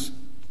sometimes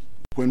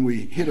when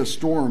we hit a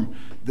storm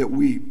that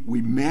we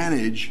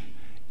manage,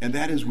 and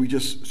that is we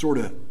just sort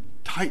of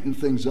tighten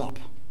things up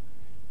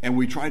and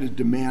we try to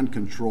demand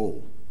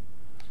control.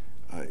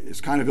 It's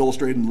kind of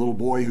illustrated in the little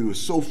boy who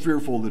was so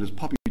fearful that his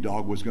puppy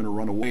dog was going to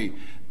run away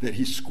that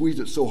he squeezed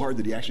it so hard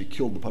that he actually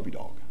killed the puppy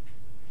dog.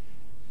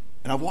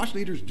 And I've watched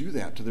leaders do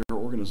that to their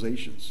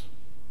organizations.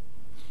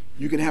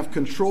 You can have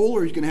control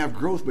or you can have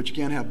growth, but you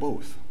can't have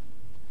both.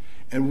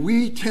 And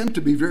we tend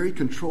to be very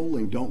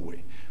controlling, don't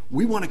we?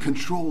 We want to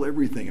control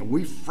everything, and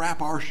we frap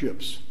our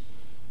ships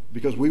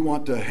because we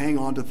want to hang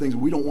on to things.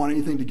 We don't want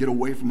anything to get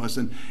away from us.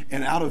 And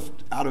out of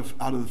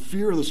the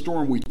fear of the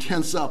storm, we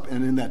tense up.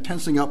 And in that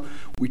tensing up,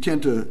 we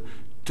tend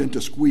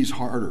to squeeze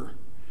harder.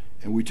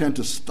 And we tend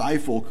to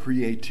stifle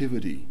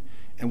creativity.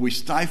 And we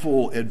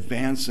stifle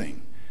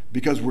advancing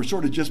because we're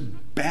sort of just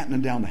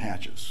battening down the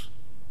hatches.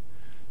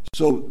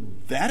 So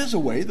that is a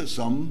way that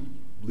some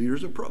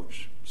leaders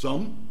approach.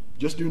 Some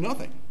just do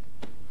nothing.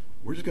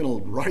 We're just going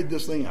to ride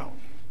this thing out.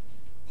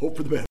 Hope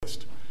for the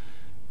best.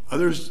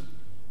 Others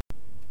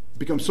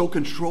become so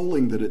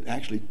controlling that it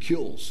actually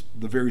kills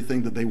the very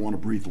thing that they want to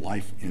breathe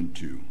life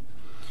into.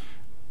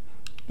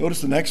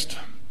 Notice the next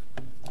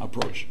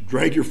approach.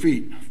 Drag your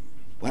feet.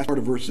 Last part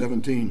of verse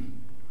 17.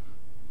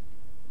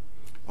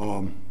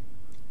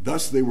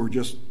 Thus they were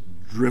just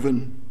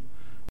driven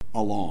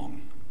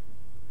along.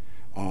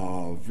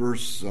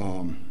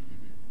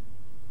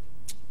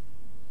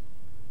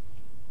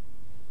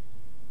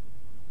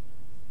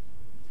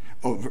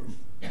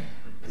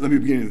 Let me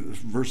begin with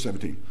verse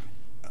 17.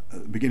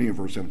 Beginning of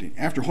verse 17.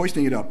 After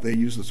hoisting it up, they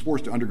used the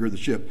supports to undergird the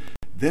ship.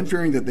 Then,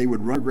 fearing that they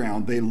would run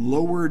aground, they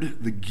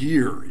lowered the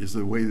gear, is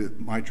the way that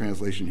my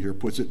translation here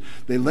puts it.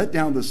 They let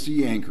down the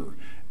sea anchor.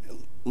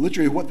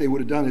 Literally, what they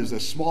would have done is a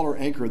smaller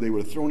anchor they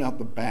would have thrown out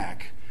the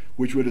back,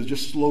 which would have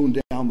just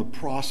slowed down the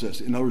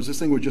process. In other words, this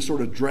thing would just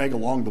sort of drag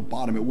along the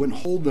bottom. It wouldn't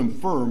hold them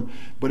firm,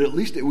 but at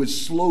least it would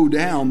slow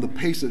down the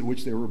pace at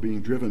which they were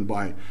being driven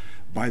by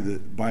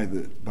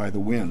the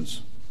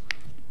winds.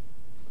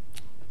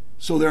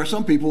 So there are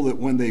some people that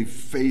when they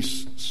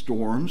face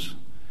storms,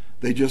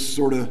 they just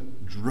sort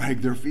of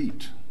drag their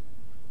feet.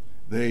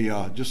 They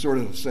just sort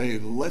of say,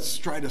 let's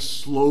try to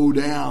slow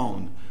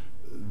down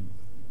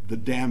the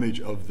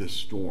damage of this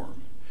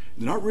storm.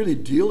 They're not really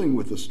dealing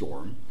with the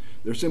storm.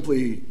 They're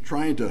simply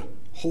trying to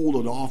hold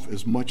it off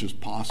as much as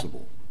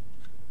possible.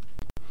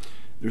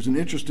 There's an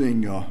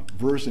interesting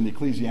verse in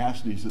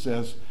Ecclesiastes that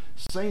says,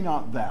 "Say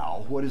not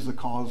thou, what is the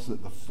cause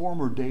that the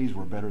former days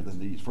were better than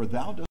these? For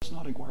thou dost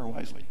not inquire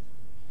wisely."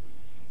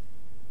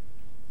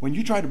 When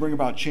you try to bring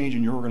about change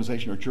in your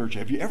organization or church,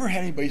 have you ever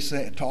had anybody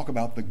talk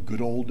about the good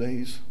old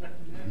days?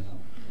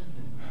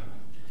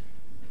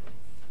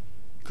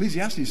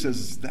 Ecclesiastes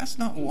says that's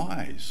not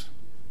wise.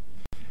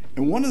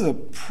 And one of the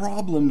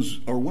problems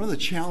or one of the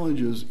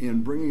challenges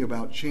in bringing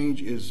about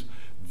change is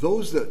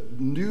those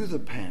that knew the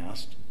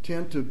past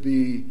tend to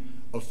be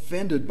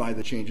offended by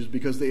the changes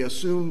because they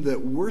assume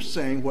that we're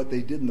saying what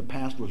they did in the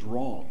past was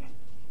wrong.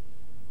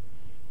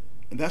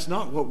 And that's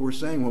not what we're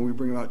saying when we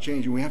bring about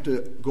change. And we have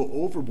to go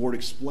overboard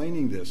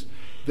explaining this,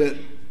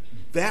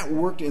 that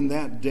worked in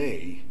that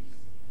day.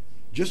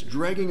 Just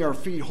dragging our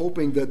feet,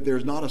 hoping that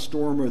there's not a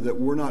storm or that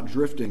we're not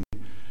drifting,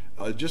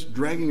 just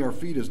dragging our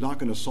feet is not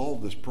going to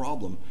solve this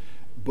problem.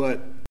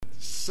 But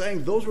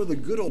saying those were the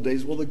good old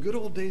days, well, the good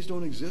old days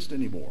don't exist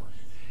anymore.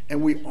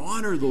 And we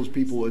honor those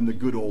people in the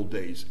good old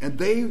days. And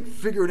they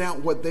figured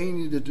out what they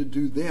needed to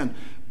do then.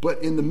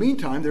 But in the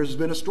meantime, there's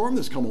been a storm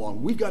that's come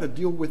along. We've got to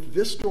deal with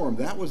this storm.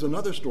 That was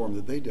another storm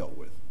that they dealt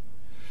with.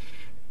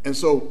 And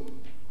so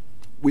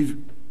we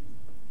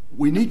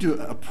need to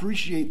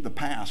appreciate the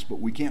past, but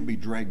we can't be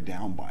dragged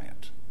down by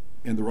it.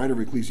 And the writer of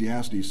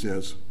Ecclesiastes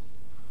says,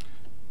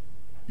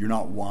 you're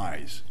not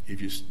wise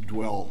if you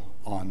dwell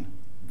on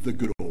the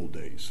good old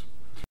days.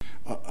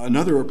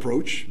 Another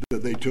approach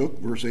that they took,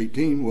 verse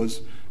 18,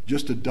 was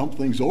just to dump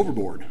things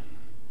overboard.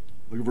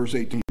 Look at verse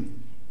 18.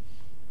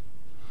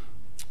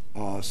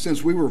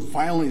 Since we were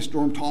violently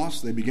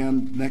storm-tossed, they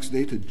began next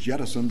day to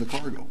jettison the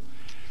cargo.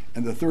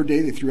 And the third day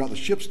they threw out the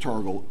ship's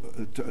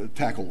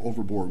tackle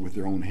overboard with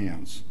their own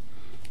hands.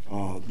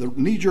 The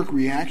knee-jerk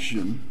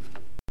reaction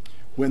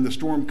when the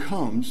storm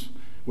comes,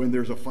 when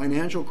there's a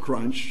financial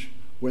crunch,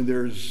 when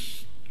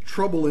there's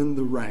trouble in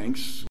the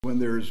ranks, when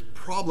there's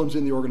problems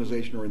in the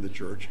organization or in the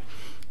church,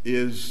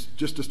 is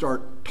just to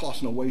start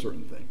tossing away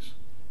certain things.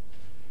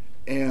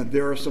 And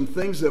there are some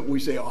things that we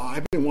say,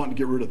 I've been wanting to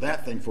get rid of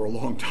that thing for a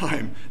long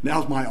time.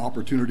 Now's my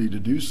opportunity to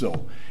do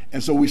so.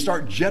 And so we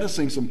start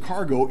jettisoning some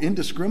cargo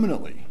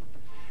indiscriminately.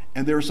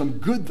 And there are some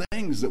good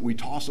things that we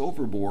toss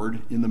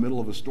overboard in the middle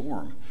of a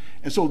storm.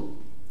 And so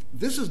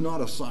this is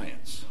not a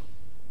science.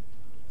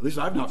 At least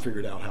I've not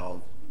figured out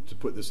how to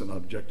put this in an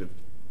objective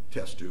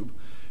test tube.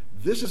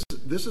 This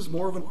is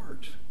more of an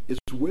art. It's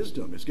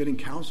wisdom. It's getting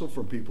counsel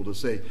from people to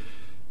say,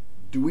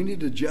 do we need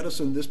to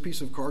jettison this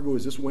piece of cargo?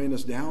 Is this weighing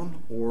us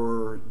down?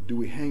 Or do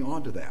we hang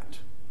on to that?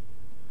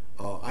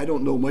 I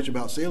don't know much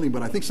about sailing,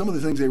 but I think some of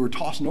the things they were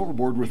tossing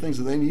overboard were things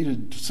that they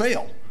needed to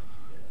sail.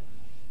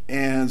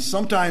 And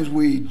sometimes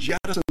we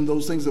jettison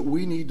those things that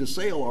we need to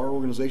sail our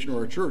organization or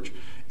our church,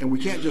 and we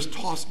can't just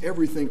toss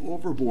everything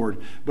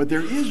overboard. But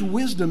there is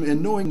wisdom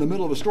in knowing in the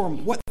middle of a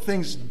storm, what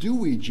things do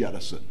we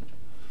jettison?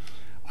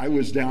 I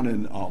was down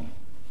in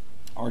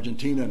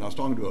Argentina, and I was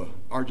talking to an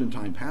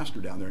Argentine pastor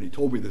down there, and he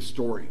told me this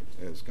story.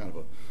 It's kind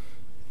of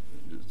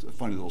a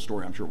funny little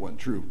story. I'm sure it wasn't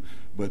true.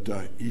 But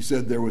he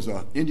said there was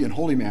an Indian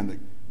holy man that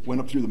went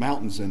up through the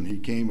mountains, and he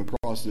came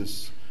across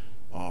this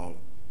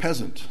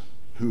peasant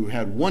who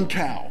had one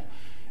cow,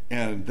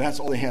 and that's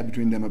all they had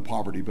between them and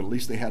poverty, but at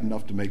least they had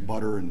enough to make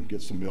butter and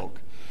get some milk.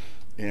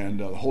 And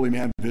the holy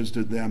man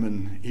visited them,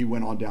 and he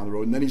went on down the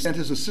road. And then he sent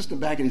his assistant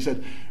back, and he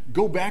said,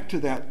 go back to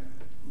that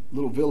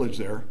little village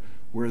there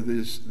where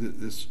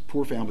this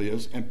poor family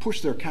is, and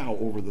push their cow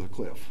over the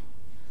cliff.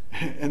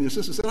 And the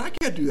assistant said, I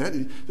can't do that.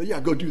 He said, yeah,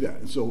 go do that.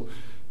 And so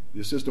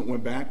the assistant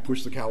went back,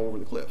 pushed the cow over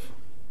the cliff.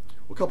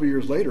 Well, a couple of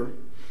years later,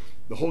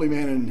 the holy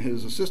man and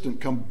his assistant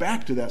come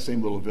back to that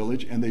same little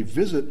village, and they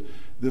visit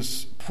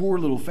this poor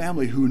little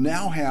family who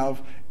now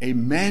have a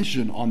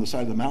mansion on the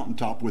side of the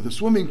mountaintop with a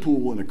swimming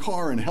pool and a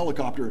car and a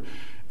helicopter.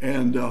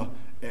 And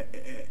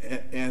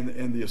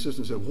the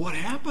assistant said, what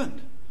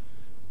happened?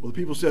 Well, the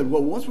people said,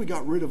 well, once we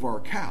got rid of our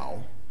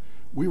cow,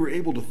 we were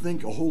able to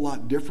think a whole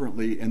lot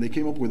differently, and they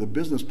came up with a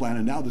business plan,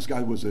 and now this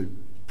guy was a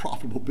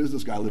profitable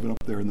business guy living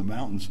up there in the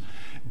mountains.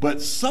 But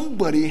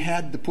somebody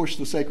had to push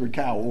the sacred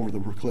cow over the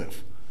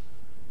cliff.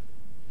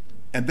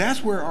 And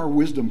that's where our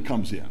wisdom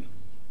comes in.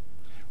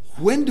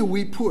 When do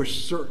we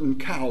push certain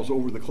cows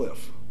over the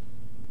cliff?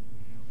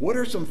 What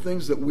are some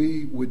things that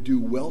we would do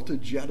well to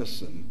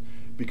jettison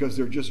because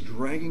they're just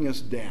dragging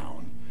us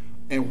down?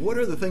 And what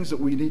are the things that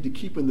we need to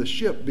keep in the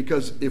ship?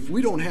 Because if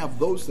we don't have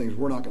those things,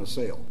 we're not going to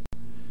sail.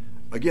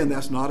 Again,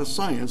 that's not a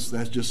science.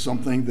 That's just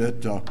something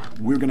that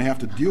we're going to have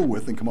to deal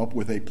with and come up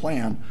with a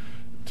plan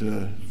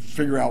to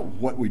figure out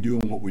what we do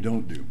and what we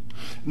don't do.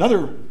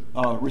 Another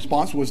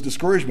response was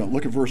discouragement.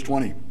 Look at verse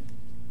 20.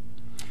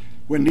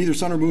 When neither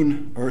sun or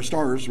moon, or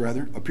stars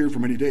rather, appeared for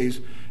many days,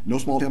 no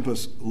small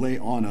tempest lay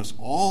on us,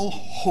 all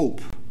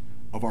hope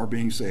of our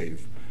being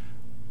saved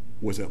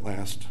was at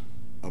last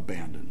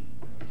abandoned.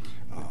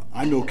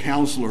 I'm no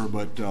counselor,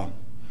 but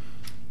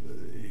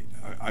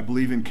I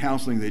believe in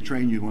counseling. They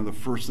train you. One of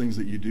the first things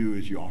that you do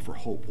is you offer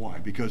hope. Why?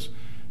 Because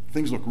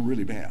things look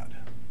really bad.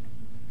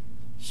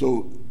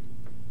 So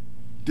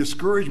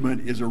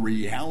discouragement is a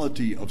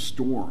reality of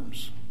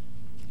storms.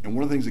 And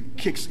one of the things that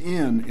kicks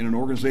in an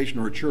organization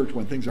or a church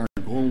when things aren't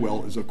going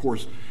well is, of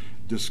course,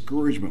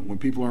 discouragement. When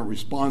people aren't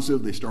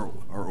responsive,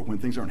 or when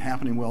things aren't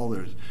happening well,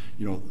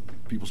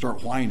 people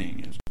start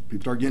whining, and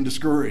people start getting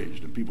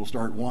discouraged, and people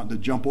start wanting to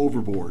jump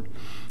overboard.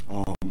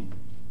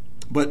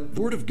 But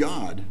the Word of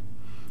God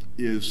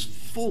is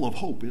full of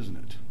hope, isn't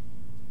it?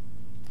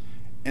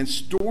 And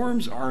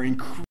storms are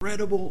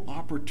incredible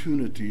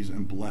opportunities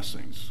and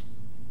blessings.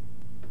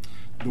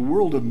 The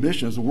world of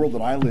missions, the world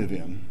that I live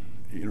in,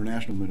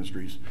 international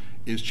ministries,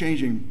 is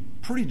changing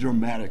pretty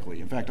dramatically.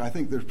 In fact, I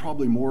think there's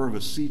probably more of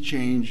a sea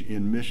change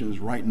in missions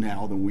right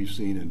now than we've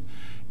seen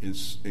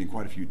in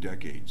quite a few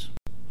decades.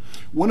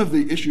 One of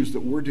the issues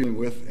that we're dealing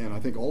with, and I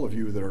think all of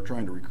you that are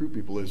trying to recruit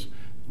people, is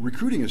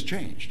recruiting has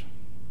changed.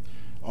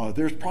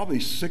 There's probably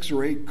 6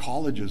 or 8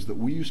 colleges that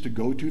we used to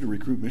go to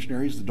recruit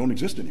missionaries that don't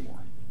exist anymore.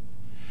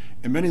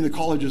 And many of the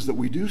colleges that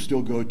we do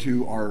still go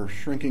to are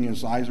shrinking in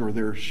size, or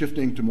they're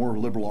shifting to more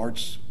liberal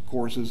arts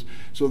courses.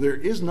 So there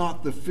is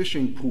not the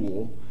fishing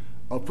pool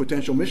of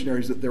potential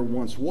missionaries that there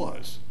once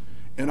was.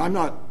 And I'm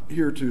not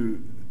here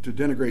to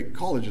denigrate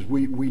colleges.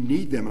 We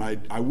need them,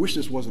 and I wish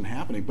this wasn't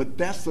happening, but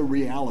that's the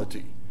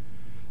reality,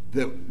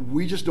 that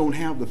we just don't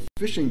have the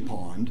fishing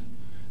pond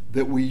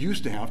that we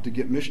used to have to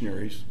get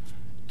missionaries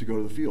to go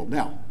to the field.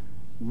 Now,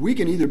 we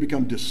can either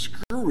become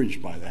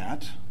discouraged by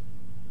that,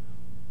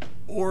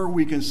 or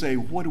we can say,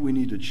 what do we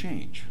need to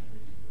change?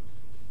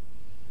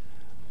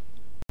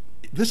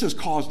 This has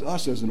caused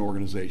us as an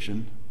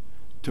organization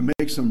to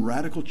make some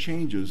radical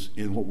changes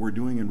in what we're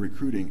doing in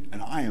recruiting,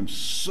 and I am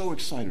so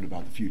excited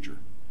about the future.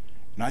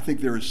 And I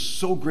think there is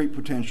so great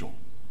potential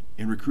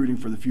in recruiting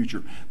for the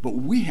future, but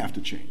we have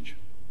to change.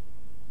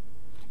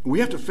 We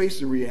have to face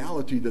the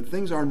reality that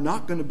things are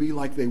not going to be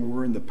like they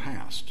were in the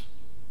past.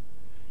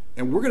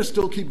 And we're going to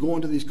still keep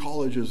going to these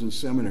colleges and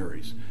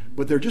seminaries,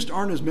 but there just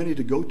aren't as many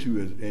to go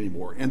to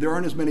anymore. And there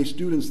aren't as many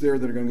students there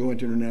that are going to go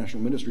into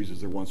international ministries as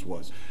there once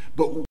was.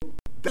 But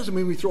that doesn't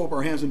mean we throw up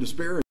our hands in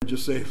despair and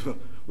just say,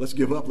 let's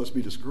give up, let's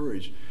be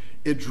discouraged.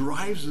 It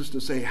drives us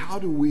to say, how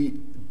do we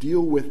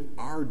deal with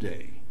our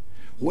day?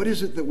 What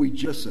is it that we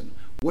jettison?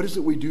 What is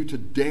it we do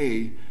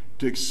today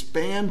to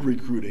expand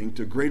recruiting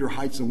to greater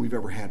heights than we've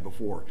ever had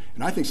before?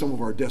 And I think some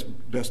of our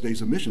best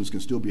days of missions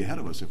can still be ahead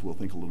of us if we'll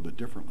think a little bit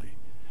differently.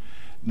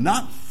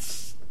 Not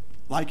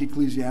like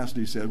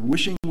Ecclesiastes said,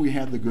 wishing we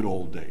had the good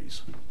old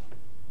days.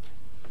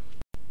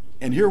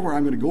 And here where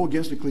I'm going to go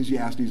against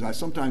Ecclesiastes, I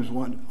sometimes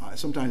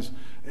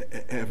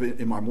have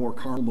in my more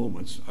carnal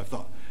moments, I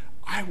thought,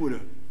 I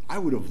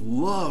would have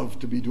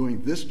loved to be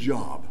doing this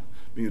job,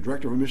 being a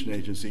director of a mission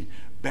agency,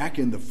 back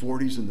in the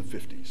 40s and the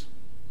 50s.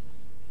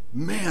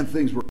 Man,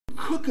 things were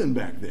cooking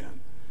back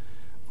then.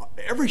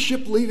 Every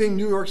ship leaving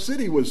New York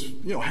City was,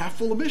 half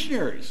full of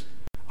missionaries.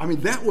 I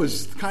mean, that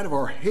was kind of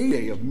our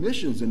heyday of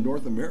missions in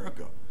North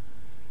America.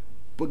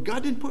 But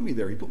God didn't put me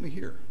there. He put me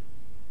here.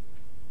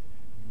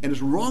 And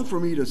it's wrong for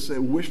me to say,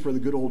 wish for the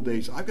good old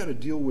days. I've got to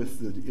deal with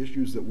the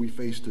issues that we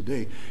face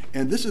today.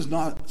 And this is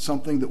not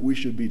something that we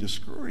should be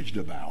discouraged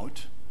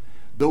about,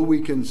 though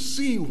we can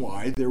see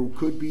why there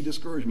could be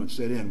discouragement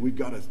set in. We've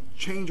got to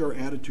change our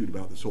attitude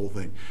about this whole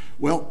thing.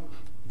 Well,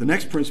 the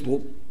next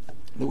principle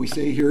that we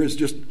say here is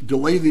just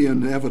delay the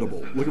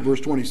inevitable. Look at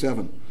verse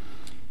 27.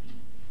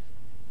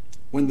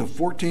 When the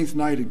 14th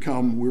night had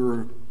come, we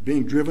were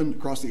being driven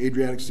across the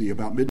Adriatic Sea.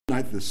 About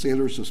midnight, the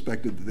sailors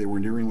suspected that they were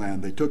nearing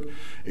land. They took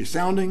a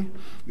sounding.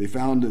 They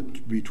found it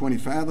to be 20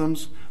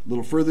 fathoms. A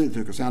little further, they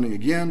took a sounding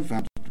again,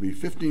 found it to be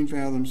 15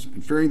 fathoms.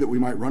 And fearing that we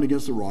might run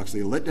against the rocks,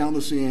 they let down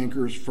the sea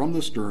anchors from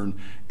the stern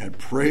and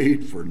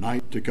prayed for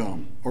night to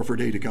come, or for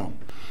day to come.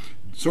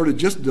 Sort of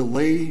just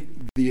delay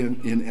the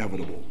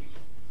inevitable.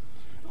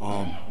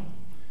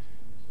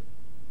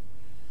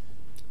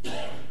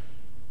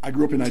 I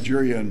grew up in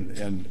Nigeria,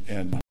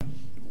 and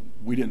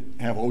we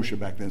didn't have OSHA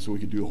back then, so we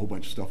could do a whole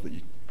bunch of stuff that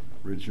you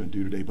really shouldn't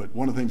do today. But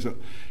one of the things that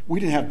we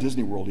didn't have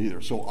Disney World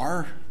either, so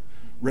our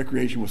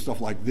recreation was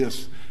stuff like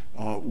this.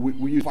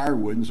 We used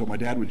firewood, and so my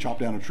dad would chop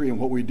down a tree, and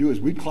what we'd do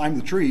is we'd climb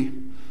the tree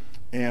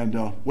and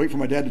wait for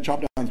my dad to chop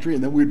down the tree,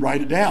 and then we'd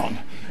ride it down.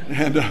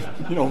 And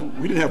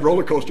we didn't have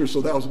roller coasters, so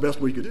that was the best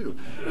we could do.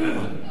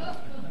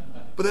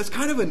 But that's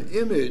kind of an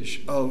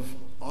image of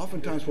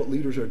oftentimes what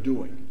leaders are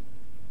doing.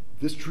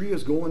 This tree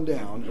is going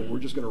down, and we're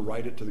just going to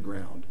ride it to the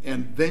ground.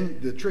 And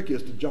then the trick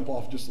is to jump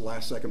off just the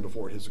last second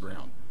before it hits the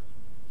ground.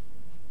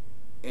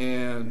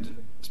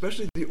 And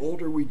especially the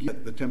older we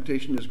get, the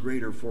temptation is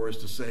greater for us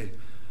to say,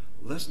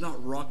 let's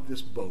not rock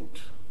this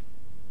boat.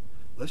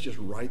 Let's just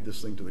ride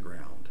this thing to the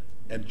ground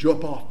and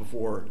jump off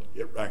before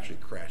it actually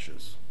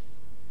crashes.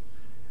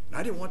 And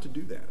I didn't want to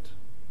do that.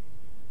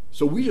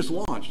 So we just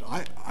launched.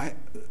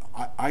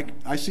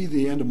 I see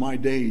the end of my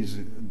days,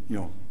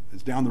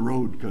 it's down the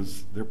road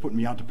because they're putting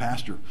me out to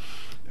pasture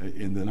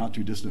in the not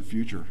too distant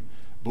future.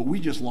 But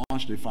we just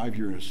launched a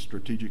 5-year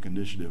strategic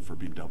initiative for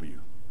BMW.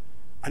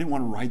 I didn't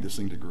want to ride this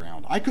thing to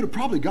ground. I could have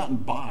probably gotten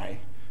by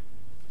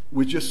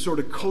with just sort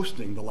of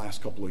coasting the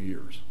last couple of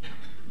years.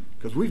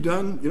 Because we've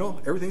done,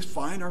 everything's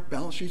fine. Our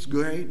balance sheet's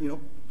great.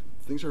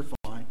 Things are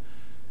fine.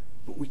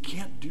 But we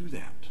can't do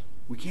that.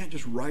 We can't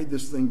just ride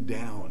this thing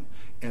down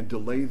and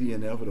delay the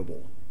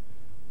inevitable.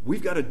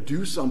 We've got to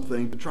do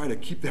something to try to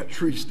keep that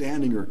tree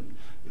standing, or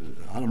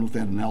I don't know if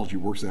that analogy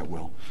works that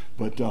well.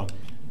 But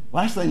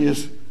last thing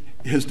is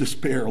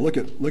despair. Look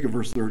at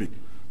verse 30.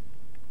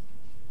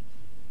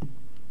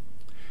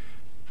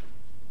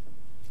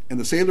 And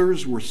the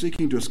sailors were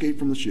seeking to escape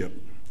from the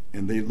ship,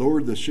 and they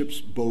lowered the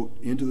ship's boat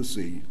into the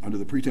sea under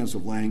the pretense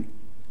of laying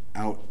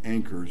out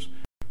anchors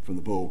from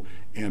the bow.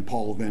 And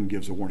Paul then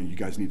gives a warning: you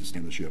guys need to stay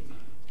in the ship.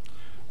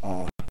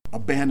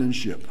 Abandon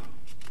ship.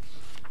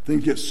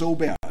 Things get so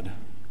bad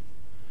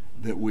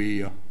that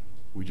we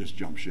just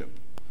jump ship.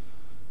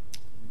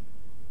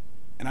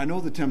 And I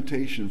know the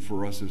temptation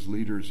for us as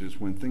leaders is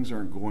when things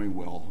aren't going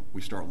well,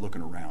 we start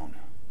looking around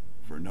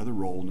for another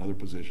role, another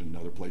position,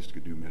 another place to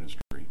do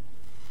ministry.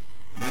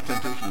 And that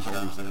temptation is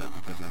always there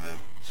because of the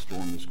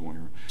storm that's going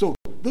around. So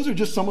those are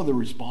just some of the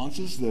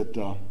responses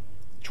that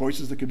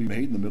choices that could be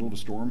made in the middle of a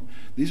storm.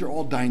 These are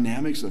all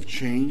dynamics of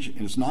change,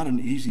 and it's not an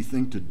easy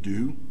thing to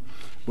do.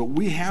 But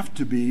we have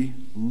to be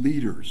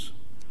leaders.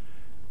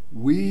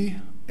 We,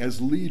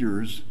 as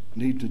leaders,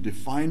 need to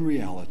define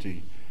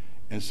reality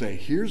and say,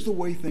 here's the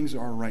way things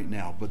are right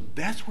now, but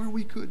that's where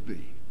we could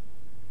be.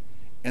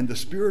 And the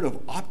spirit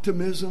of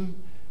optimism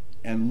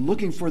and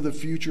looking for the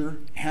future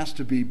has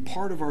to be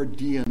part of our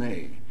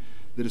DNA,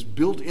 that is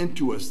built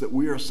into us, that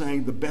we are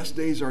saying the best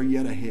days are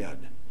yet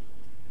ahead.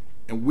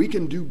 And we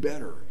can do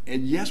better.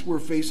 And yes, we're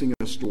facing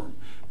a storm,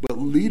 but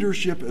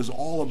leadership is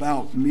all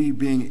about me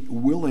being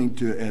willing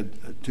to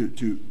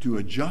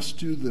adjust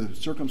to the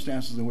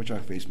circumstances in which I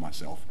face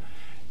myself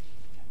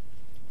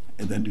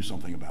and then do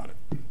something about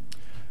it.